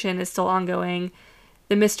investigation is still ongoing,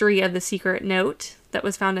 the mystery of the secret note that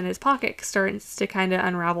was found in his pocket starts to kind of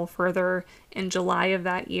unravel further in July of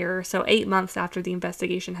that year, so 8 months after the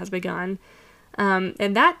investigation has begun.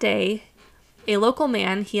 And that day, a local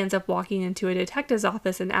man, he ends up walking into a detective's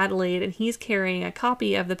office in Adelaide, and he's carrying a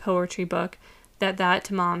copy of the poetry book that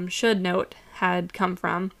Tamam Shud note had come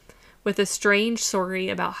from, with a strange story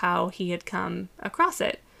about how he had come across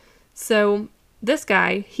it. So this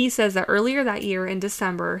guy, he says that earlier that year in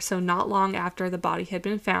December, so not long after the body had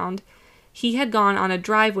been found, he had gone on a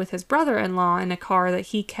drive with his brother-in-law in a car that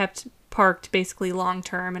he kept parked basically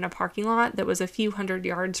long-term in a parking lot that was a few hundred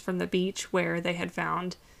yards from the beach where they had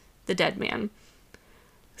found the dead man.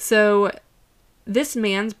 So this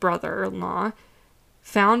man's brother-in-law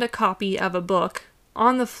found a copy of a book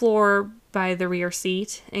on the floor by the rear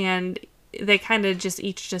seat, and they kind of just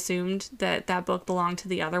each assumed that that book belonged to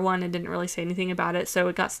the other one and didn't really say anything about it. So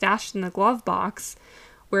it got stashed in the glove box,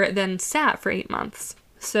 where it then sat for 8 months.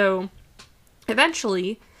 So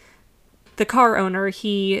eventually, the car owner,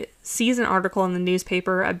 he sees an article in the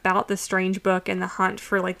newspaper about the strange book and the hunt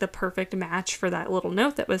for the perfect match for that little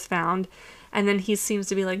note that was found. And then he seems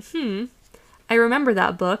to be like, I remember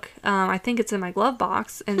that book. I think it's in my glove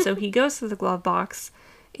box. And so he goes to the glove box,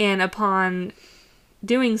 and upon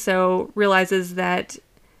doing so, realizes that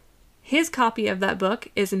his copy of that book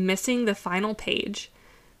is missing the final page,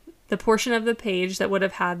 the portion of the page that would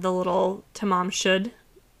have had the little Tamam Shud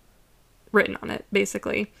written on it,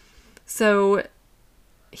 basically. So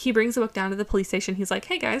he brings the book down to the police station. He's like,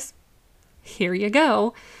 "Hey guys, here you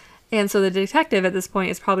go." And so the detective at this point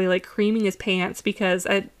is probably creaming his pants, because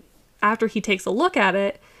after he takes a look at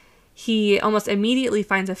it, he almost immediately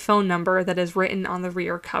finds a phone number that is written on the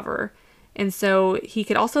rear cover. And so he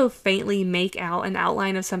could also faintly make out an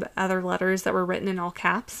outline of some other letters that were written in all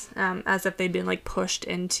caps, as if they'd been pushed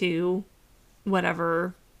into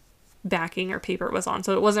whatever backing or paper it was on.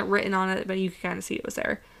 So it wasn't written on it, but you could kind of see it was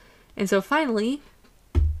there. And so finally,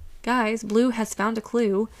 guys, Blue has found a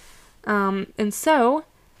clue. And so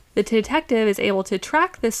the detective is able to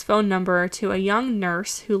track this phone number to a young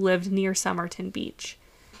nurse who lived near Somerton Beach.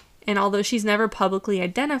 And although she's never publicly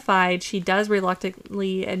identified, she does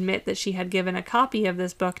reluctantly admit that she had given a copy of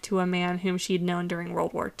this book to a man whom she'd known during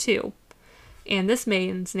World War II. And this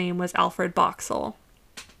man's name was Alfred Boxall.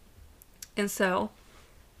 And so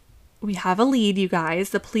we have a lead, you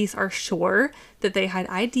guys. The police are sure that they had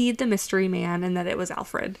ID'd the mystery man and that it was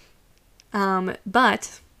Alfred.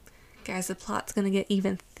 But, guys, the plot's going to get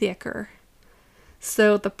even thicker.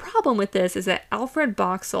 So the problem with this is that Alfred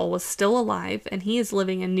Boxall was still alive, and he is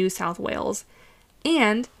living in New South Wales.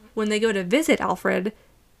 And when they go to visit Alfred,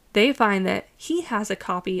 they find that he has a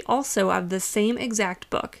copy also of the same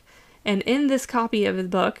exact book. And in this copy of the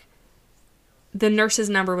book, the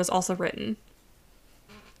nurse's number was also written.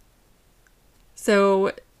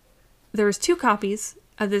 So there was 2 copies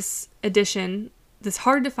of this edition, this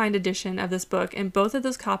hard to find edition of this book, and both of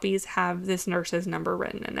those copies have this nurse's number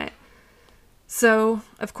written in it. So,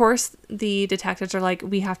 of course, the detectives are like,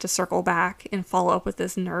 we have to circle back and follow up with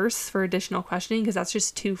this nurse for additional questioning, because that's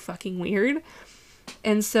just too fucking weird.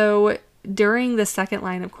 And so during the second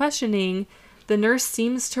line of questioning, the nurse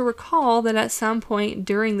seems to recall that at some point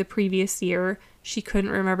during the previous year, she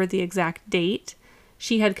couldn't remember the exact date,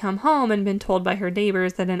 she had come home and been told by her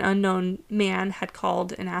neighbors that an unknown man had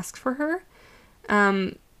called and asked for her.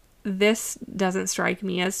 This doesn't strike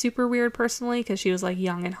me as super weird personally, because she was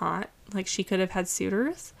young and hot. She could have had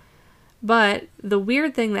suitors. But the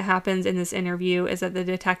weird thing that happens in this interview is that the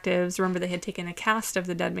detectives, remember, they had taken a cast of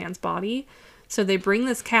the dead man's body. So they bring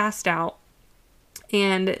this cast out,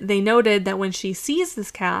 and they noted that when she sees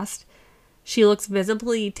this cast, she looks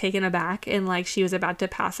visibly taken aback and like she was about to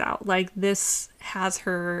pass out. Like, this has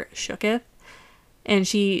her shooketh. And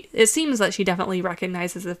it seems that she definitely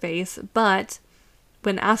recognizes the face, but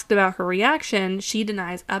when asked about her reaction, she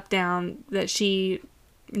denies up down that she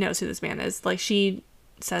knows who this man is. Like, she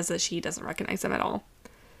says that she doesn't recognize him at all.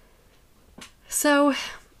 So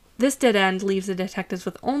this dead end leaves the detectives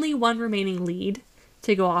with only one remaining lead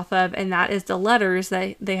to go off of, and that is the letters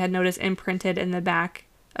that they had noticed imprinted in the back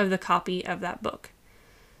of the copy of that book.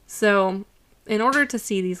 So in order to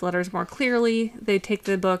see these letters more clearly, they take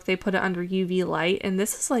the book, they put it under UV light, and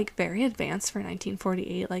this is like very advanced for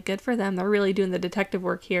 1948. Like, good for them. They're really doing the detective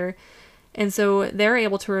work here. And so they're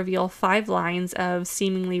able to reveal 5 lines of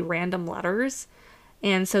seemingly random letters.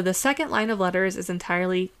 And so the second line of letters is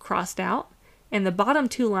entirely crossed out, and the bottom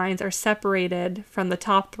 2 lines are separated from the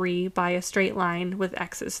top 3 by a straight line with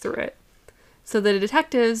X's through it. So the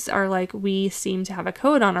detectives are like, we seem to have a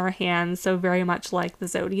code on our hands, so very much like the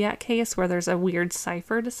Zodiac case where there's a weird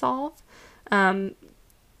cipher to solve. Granted,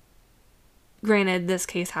 this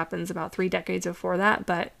case happens about 3 decades before that,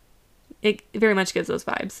 but it very much gives those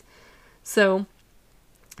vibes. So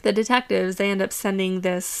the detectives, they end up sending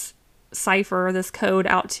this cipher, this code,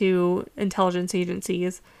 out to intelligence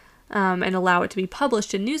agencies and allow it to be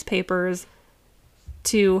published in newspapers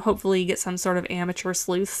to hopefully get some sort of amateur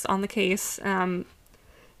sleuths on the case.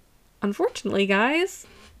 Unfortunately, guys,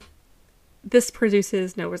 this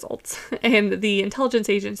produces no results. And the intelligence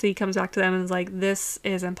agency comes back to them and is like, this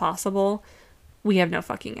is impossible. We have no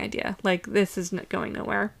fucking idea. Like, this is going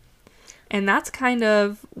nowhere. And that's kind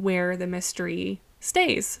of where the mystery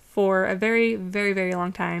stays for a very, very, very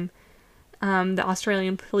long time. The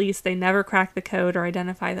Australian police, they never crack the code or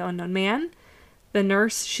identify the unknown man. The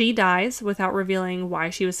nurse, she dies without revealing why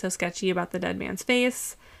she was so sketchy about the dead man's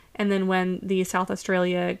face. And then when the South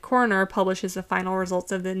Australia coroner publishes the final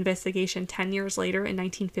results of the investigation 10 years later in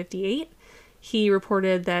 1958, he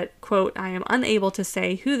reported that, quote, "I am unable to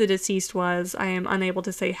say who the deceased was. I am unable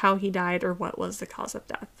to say how he died or what was the cause of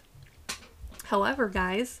death." However,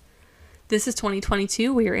 guys, this is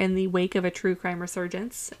 2022. We are in the wake of a true crime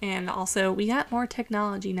resurgence. And also, we got more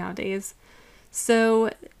technology nowadays.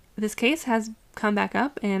 So this case has come back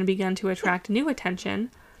up and begun to attract new attention,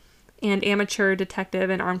 and amateur detective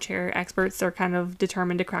and armchair experts are kind of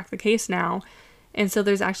determined to crack the case now. And so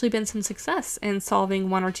there's actually been some success in solving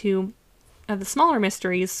 1 or 2 of the smaller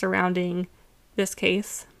mysteries surrounding this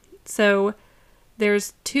case. So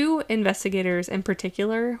there's 2 investigators in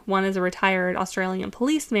particular. One is a retired Australian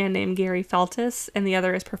policeman named Gary Feltus, and the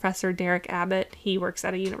other is Professor Derek Abbott. He works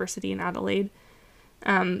at a university in Adelaide.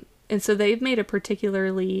 And so they've made a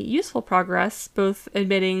particularly useful progress, both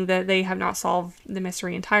admitting that they have not solved the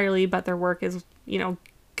mystery entirely, but their work is,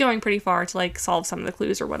 going pretty far to like solve some of the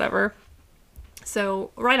clues or whatever.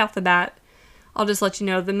 So right off the bat, I'll just let you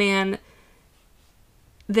know, the man,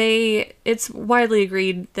 it's widely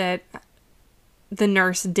agreed that the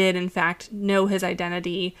nurse did in fact know his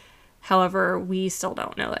identity. However, we still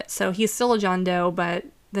don't know it. So he's still a John Doe, but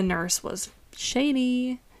the nurse was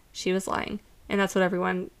shady. She was lying. And that's what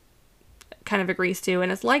everyone kind of agrees to,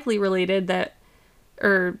 and it's likely related that,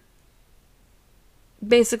 or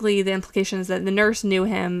basically the implication is that the nurse knew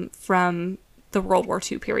him from the World War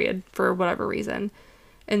II period for whatever reason.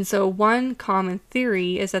 And so one common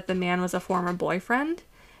theory is that the man was a former boyfriend,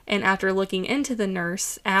 and after looking into the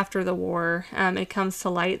nurse after the war, it comes to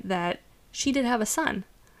light that she did have a son.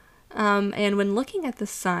 And when looking at the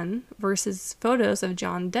son versus photos of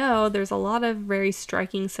John Doe, there's a lot of very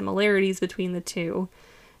striking similarities between the two.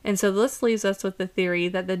 And so this leaves us with the theory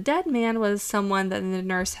that the dead man was someone that the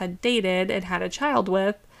nurse had dated and had a child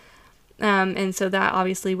with. And so that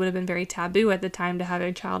obviously would have been very taboo at the time to have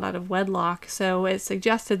a child out of wedlock. So it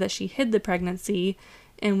suggested that she hid the pregnancy.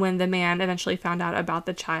 And when the man eventually found out about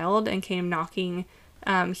the child and came knocking,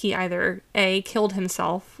 he either A, killed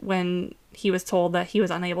himself when he was told that he was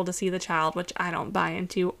unable to see the child, which I don't buy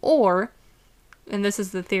into, or, and this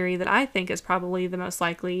is the theory that I think is probably the most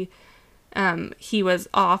likely, he was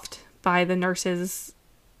offed by the nurse's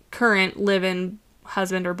current live-in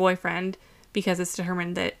husband or boyfriend, because it's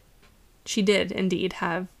determined that she did indeed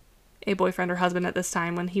have a boyfriend or husband at this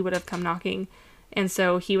time when he would have come knocking. And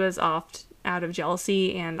so he was offed out of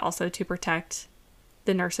jealousy and also to protect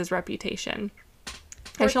the nurse's reputation.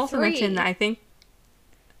 I should also mention that I think...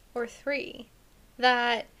 Or 3.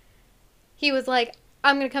 That he was like,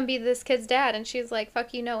 I'm going to come be this kid's dad. And she was like,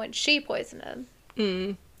 fuck you, no. And she poisoned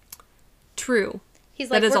him. True. He's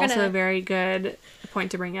like, that is we're also gonna, a very good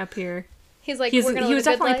point to bring up here. he's like, He we're gonna was live a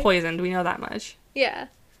good definitely life. poisoned. We know that much. Yeah.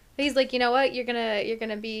 He's like, you know what? You're gonna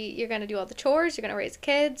do all the chores. You're gonna raise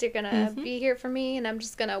kids. You're gonna be here for me, and I'm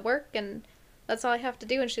just gonna work, and that's all I have to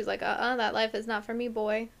do. And she's like, that life is not for me,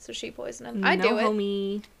 boy. So she poisoned him. I do it.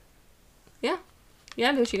 Homie. Yeah.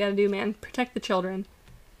 Yeah, do what you gotta do, man. Protect the children.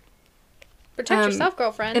 Protect yourself,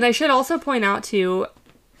 girlfriend. And I should also point out, too,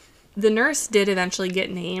 the nurse did eventually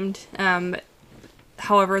get named.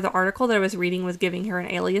 However, the article that I was reading was giving her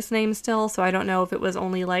an alias name still, so I don't know if it was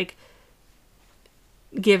only, like,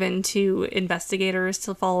 given to investigators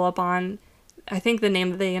to follow up on. I think the name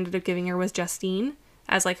that they ended up giving her was Justine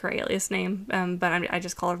as, like, her alias name, but I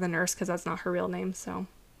just call her the nurse because that's not her real name, so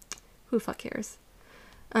who fuck cares?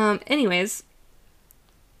 Anyways,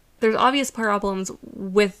 there's obvious problems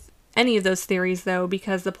with any of those theories, though,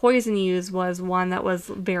 because the poison used was one that was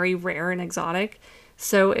very rare and exotic,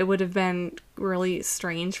 so it would have been really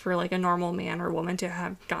strange for, like, a normal man or woman to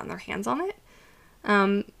have gotten their hands on it.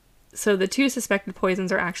 So the two suspected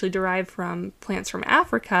poisons are actually derived from plants from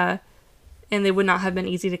Africa, and they would not have been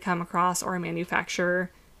easy to come across or manufacture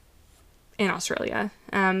in Australia.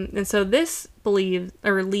 And so this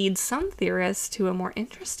leads some theorists to a more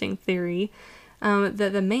interesting theory,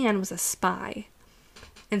 that the man was a spy.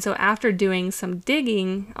 And so after doing some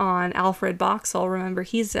digging on Alfred Boxall, remember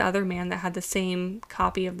he's the other man that had the same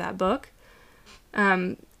copy of that book,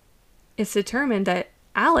 it's determined that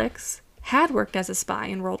Alex had worked as a spy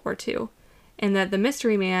in World War II, and that the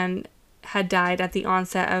mystery man had died at the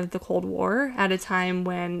onset of the Cold War at a time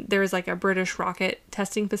when there was like a British rocket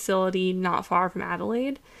testing facility not far from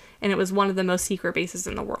Adelaide, and it was one of the most secret bases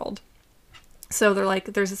in the world. So they're like,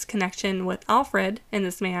 there's this connection with Alfred and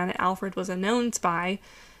this man. Alfred was a known spy,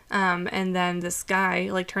 and then this guy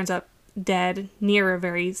like turns up dead near a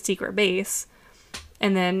very secret base,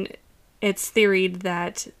 and then it's theoried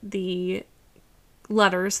that the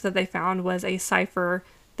letters that they found was a cipher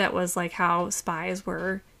that was like how spies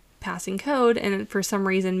were passing code, and for some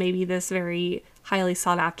reason maybe this very highly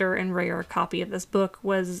sought after and rare copy of this book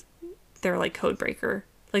was their like code breaker.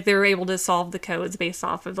 Like they were able to solve the codes based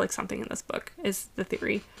off of like something in this book is the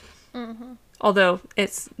theory. Mm-hmm. Although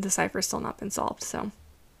the cipher's still not been solved, so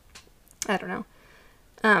I don't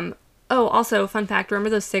know. Oh, also fun fact, remember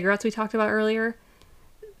those cigarettes we talked about earlier?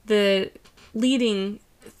 The leading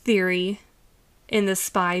theory in the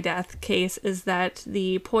spy death case is that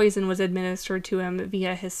the poison was administered to him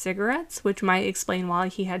via his cigarettes, which might explain why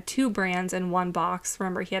he had two brands in one box.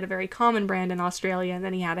 Remember, he had a very common brand in Australia, and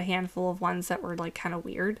then he had a handful of ones that were, like, kind of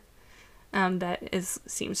weird.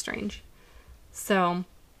 Seems strange. So,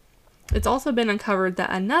 it's also been uncovered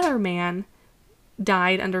that another man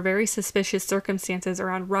died under very suspicious circumstances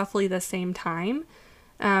around roughly the same time,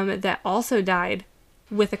 that also died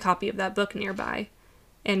with a copy of that book nearby.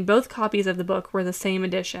 And both copies of the book were the same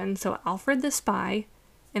edition, so Alfred the Spy,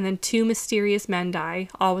 and then two mysterious men die,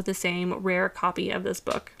 all with the same rare copy of this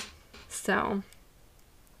book. So,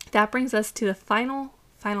 that brings us to the final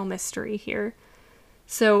mystery here.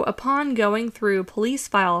 So, upon going through police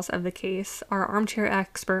files of the case, our armchair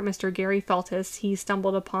expert, Mr. Gary Feltus, he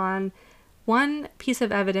stumbled upon one piece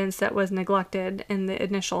of evidence that was neglected in the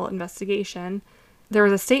initial investigation. There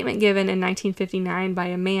was a statement given in 1959 by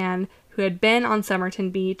a man who had been on Somerton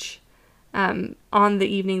Beach on the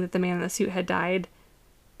evening that the man in the suit had died.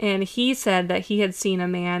 And he said that he had seen a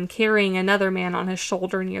man carrying another man on his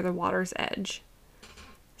shoulder near the water's edge.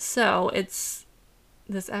 So it's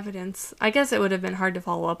this evidence. I guess it would have been hard to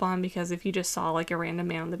follow up on, because if you just saw like a random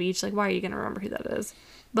man on the beach, like why are you going to remember who that is?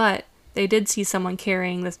 But they did see someone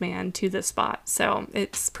carrying this man to this spot. So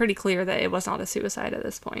it's pretty clear that it was not a suicide at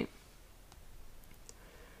this point.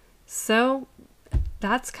 So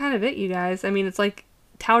that's kind of it, you guys. I mean, it's like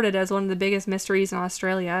touted as one of the biggest mysteries in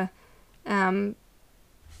Australia. But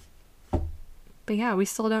yeah, we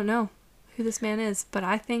still don't know who this man is, but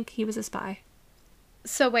I think he was a spy.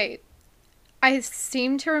 So wait, I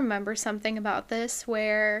seem to remember something about this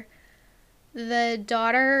where the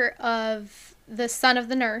daughter of the son of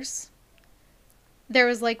the nurse, there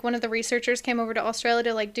was like one of the researchers came over to Australia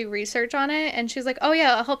to like do research on it, and she's like, oh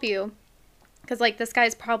yeah, I'll help you. Because like this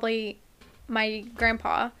guy's probably my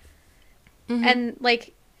grandpa. Mm-hmm. And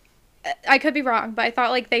like I could be wrong, but I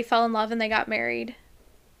thought like they fell in love and they got married,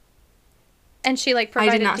 and she like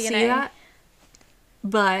provided DNA. I did not see that,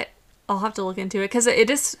 but I'll have to look into it, because it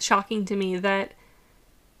is shocking to me that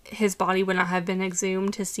his body would not have been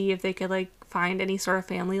exhumed to see if they could like find any sort of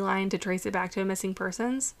family line to trace it back to a missing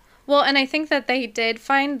persons. Well, and I think that they did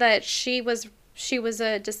find that she was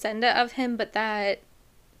a descendant of him, but that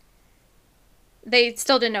they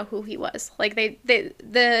still didn't know who he was. Like,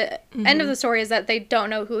 the end of the story is that they don't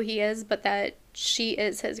know who he is, but that she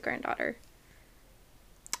is his granddaughter.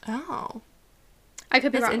 Oh. I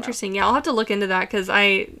could be wrong. That's interesting. Yeah, I'll have to look into that because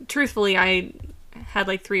I had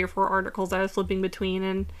like 3 or 4 articles I was flipping between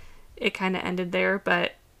and it kind of ended there,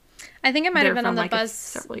 but I think it might have been on the like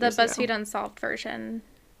BuzzFeed Unsolved version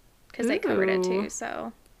because they covered it too,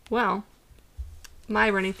 so. Well, my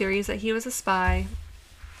running theory is that he was a spy.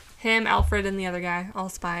 Him, Alfred, and the other guy, all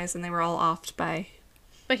spies, and they were all offed by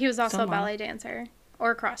But he was also someone. a ballet dancer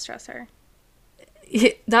or a cross-dresser.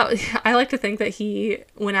 I like to think that he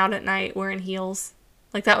went out at night wearing heels.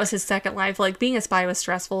 Like, that was his second life. Like, being a spy was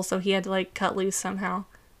stressful, so he had to, like, cut loose somehow.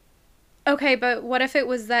 Okay, but what if it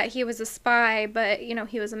was that he was a spy, but, you know,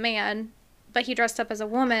 he was a man, but he dressed up as a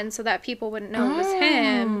woman so that people wouldn't know it was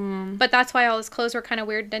him. But that's why all his clothes were kind of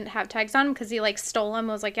weird, didn't have tags on, because he, like, stole them,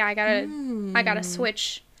 was like, yeah, I gotta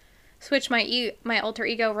switch my alter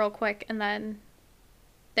ego real quick, and then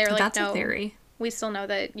they were like, That's no, a theory. we still know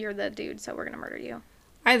that you're the dude, so we're gonna murder you.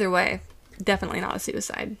 Either way, definitely not a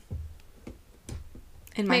suicide.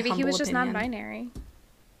 In my Maybe he was just opinion. non-binary.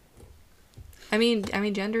 I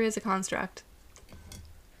mean, gender is a construct.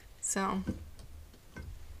 So,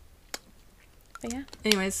 But yeah.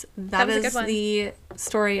 anyways, That was a is good one. the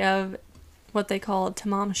story of what they call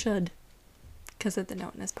Tamam Shud, because of the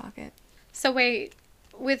note in his pocket. So wait,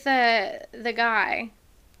 with the guy,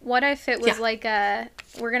 what if it was like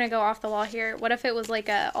we're gonna go off the wall here. What if it was like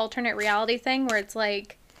a alternate reality thing where it's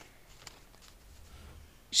like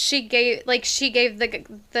she gave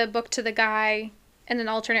the book to the guy in an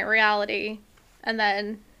alternate reality, and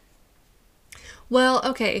then. Well,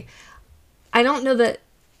 okay, I don't know that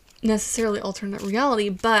necessarily alternate reality,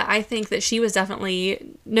 but I think that she was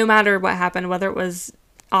definitely, no matter what happened, whether it was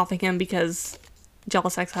offing him because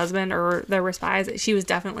jealous ex-husband or there were spies, she was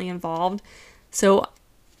definitely involved. So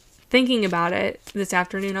thinking about it this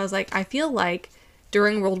afternoon, I was like, I feel like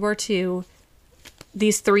during World War II,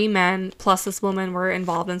 these 3 men plus this woman were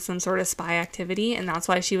involved in some sort of spy activity, and that's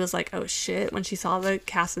why she was like, oh shit, when she saw the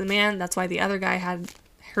cast of the man. That's why the other guy had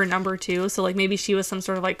her number too. So like maybe she was some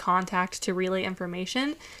sort of like contact to relay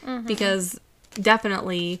information, because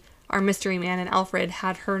definitely our mystery man and Alfred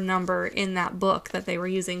had her number in that book that they were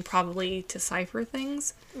using probably to cipher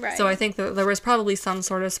things. Right. So I think that there was probably some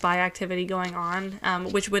sort of spy activity going on,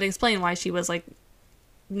 which would explain why she was like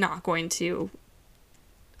not going to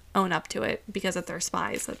own up to it, because if they're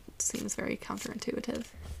spies, that seems very counterintuitive.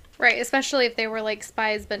 Right, especially if they were like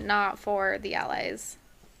spies but not for the Allies.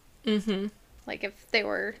 Mm-hmm. Like if they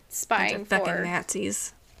were spying for fucking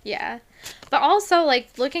Nazis. Yeah. But also, like,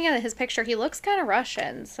 looking at his picture, he looks kind of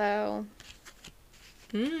Russian, so.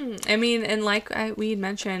 I mean, and like we had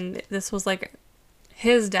mentioned, this was like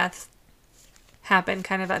his death happened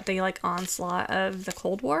kind of at the like onslaught of the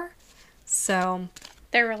Cold War. So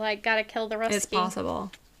they were like, gotta kill the Rusky. It's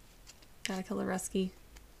possible. Gotta kill the Rusky.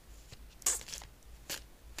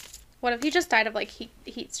 What if he just died of like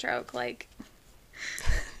heat stroke? Like.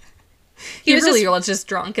 He really was just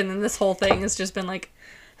drunk, and then this whole thing has just been like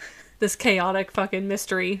this chaotic fucking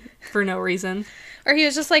mystery for no reason. Or he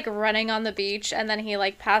was just like running on the beach, and then he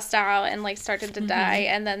like passed out and like started to die,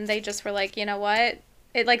 and then they just were like, you know what?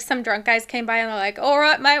 It like some drunk guys came by and they're like, all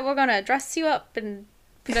right, mate, we're gonna dress you up and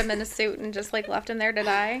put him in a suit and just like left him there to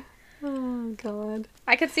die. Oh god.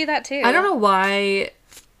 I could see that too. I don't know why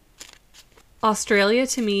Australia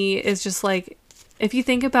to me is just like, if you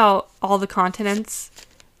think about all the continents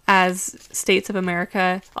as states of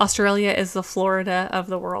America, Australia is the Florida of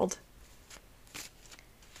the world.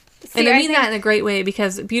 See, and I mean that in a great way,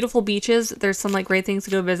 because beautiful beaches, there's some like great things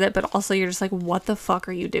to go visit, but also you're just like, what the fuck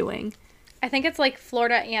are you doing? I think it's like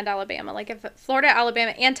Florida and Alabama. Like if Florida,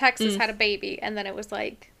 Alabama, and Texas had a baby, and then it was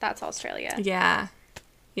like, that's Australia. Yeah.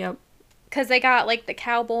 Yep. Because they got like the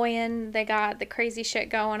cowboying, they got the crazy shit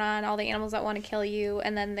going on, all the animals that want to kill you,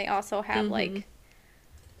 and then they also have like,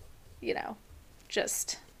 you know,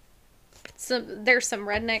 just there's some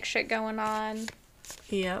redneck shit going on.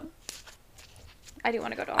 Yep. I do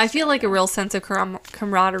want to go to Australia. I feel like a real sense of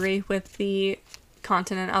camaraderie with the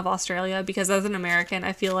continent of Australia, because as an American,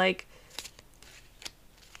 I feel like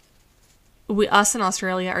us in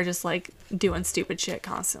Australia are just like doing stupid shit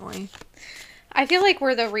constantly. I feel like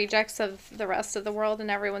we're the rejects of the rest of the world, and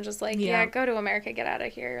everyone's just like, yeah, go to America, get out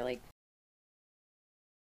of here. Like,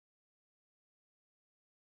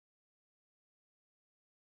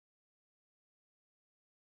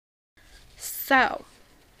 so,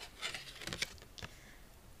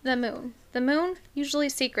 the moon. The moon, usually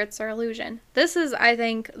secrets are illusion. This is, I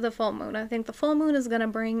think, the full moon. I think the full moon is going to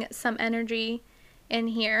bring some energy in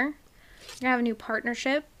here. You're gonna have a new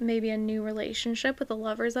partnership, maybe a new relationship with the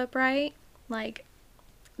lovers upright. Like,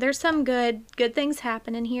 there's some good things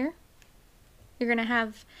happening here. You're gonna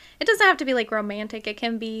have, it doesn't have to be like romantic. It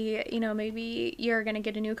can be, you know, maybe you're gonna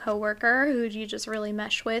get a new coworker who you just really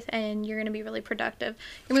mesh with and you're gonna be really productive.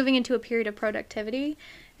 You're moving into a period of productivity,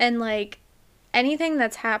 and like anything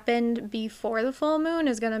that's happened before the full moon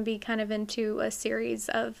is gonna be kind of into a series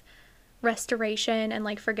of restoration and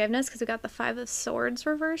like forgiveness, because we got the 5 of Swords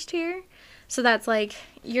reversed here. So that's like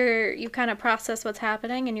you kind of process what's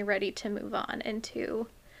happening and you're ready to move on into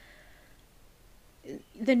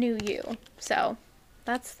the new you. So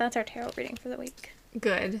that's our tarot reading for the week.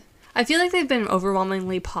 Good. I feel like they've been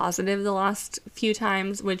overwhelmingly positive the last few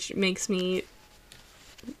times, which makes me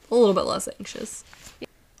a little bit less anxious. Yeah.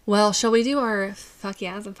 Well, shall we do our fuck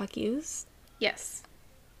yeahs and fuck yous? Yes.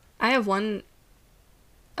 I have one.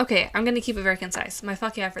 Okay, I'm going to keep it very concise. My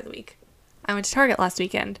fuck yeah for the week. I went to Target last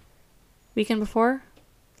weekend. Weekend before?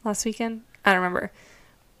 Last weekend? I don't remember.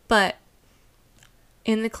 But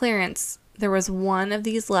in the clearance, there was one of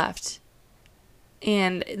these left.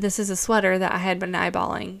 And this is a sweater that I had been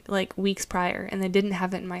eyeballing like weeks prior, and they didn't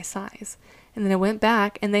have it in my size. And then I went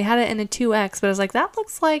back and they had it in a 2X, but I was like, that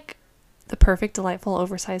looks like the perfect, delightful,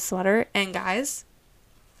 oversized sweater. And guys,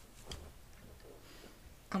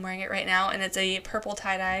 I'm wearing it right now, and it's a purple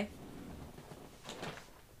tie-dye.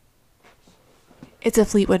 It's a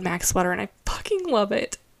Fleetwood Mac sweater, and I fucking love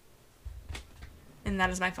it. And that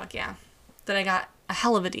is my fuck yeah. That I got a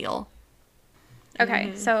hell of a deal.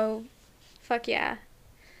 Okay, so fuck yeah.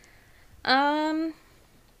 I'll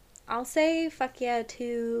say fuck yeah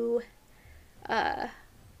to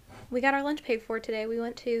we got our lunch paid for today. We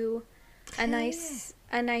went to a nice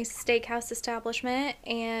steakhouse establishment,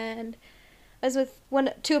 and I was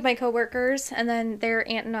with two of my coworkers, and then their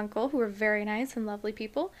aunt and uncle, who were very nice and lovely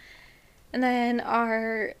people. And then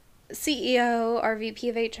our CEO, our VP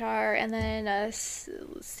of HR, and then a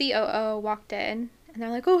COO walked in. And they're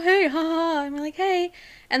like, oh, hey, haha. And we're like, hey.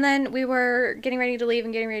 And then we were getting ready to leave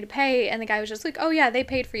and getting ready to pay. And the guy was just like, oh, yeah, they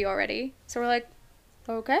paid for you already. So we're like,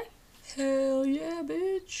 okay. Hell yeah,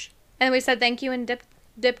 bitch. And then we said thank you and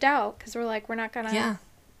dipped out. Because we're like, we're not going to. Yeah.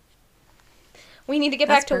 We need to get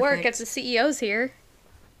back to work if the CEO's here.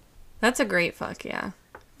 That's a great fuck yeah.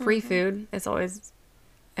 Free food is always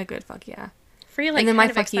a good fuck yeah. Free, like, and then kind my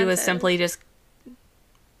of fuck expensive. you is simply just,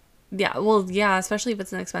 yeah, well, yeah, especially if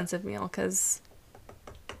it's an expensive meal, because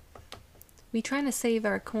we trying to save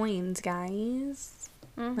our coins, guys.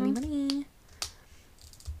 Money.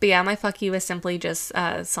 But yeah, my fuck you is simply just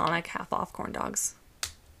Sonic half-off corn dogs.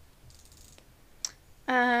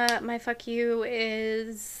 My fuck you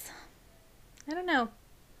is, I don't know.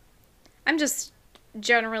 I'm just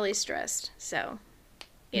generally stressed, so,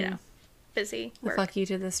 you know, busy work. Fuck you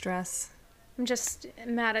to the stress. I'm just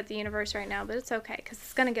mad at the universe right now, but it's okay, because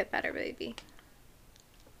it's going to get better, baby.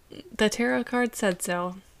 The tarot card said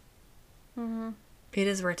so. Mm-hmm. It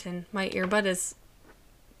is written. My earbud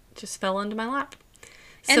just fell into my lap.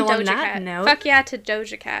 And so Doja on that Cat. note, fuck yeah to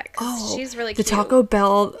Doja Cat, because she's really the cute. Taco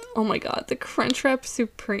Bell, oh my god, the Crunchwrap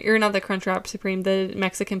Supreme, or not the Crunchwrap Supreme, the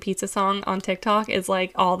Mexican pizza song on TikTok is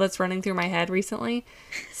like all that's running through my head recently.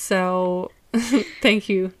 So thank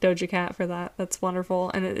you, Doja Cat, for that. That's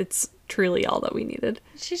wonderful, and it's truly all that we needed.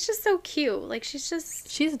 She's just so cute. Like, she's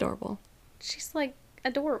adorable. She's like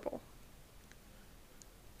adorable.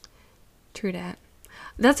 True dat.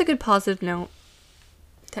 That's a good positive note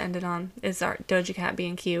to end it on, is our Doja Cat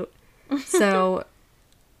being cute. So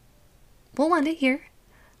we'll end it here.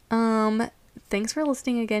 Thanks for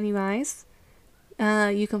listening again, you guys.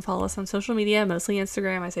 You can follow us on social media, mostly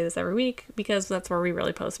Instagram. I say this every week because that's where we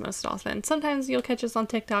really post most often. Sometimes you'll catch us on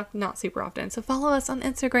TikTok, not super often. So follow us on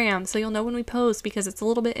Instagram so you'll know when we post, because it's a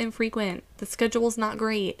little bit infrequent. The schedule's not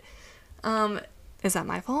great. Is that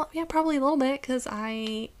my fault? Yeah, probably a little bit, because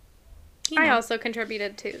I also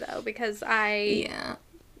contributed too, though, because I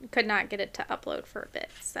could not get it to upload for a bit,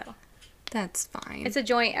 so that's fine. it's a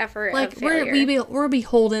joint effort. Like, of failure. we're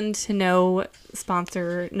beholden to no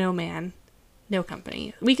sponsor, no man, no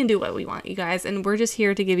company. We can do what we want, you guys, and we're just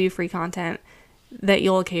here to give you free content that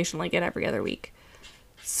you'll occasionally get every other week.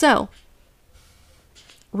 So,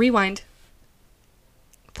 rewind.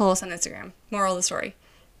 Follow us on Instagram. Moral of the story.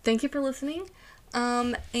 Thank you for listening.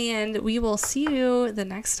 And we will see you the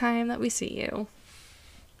next time that we see you.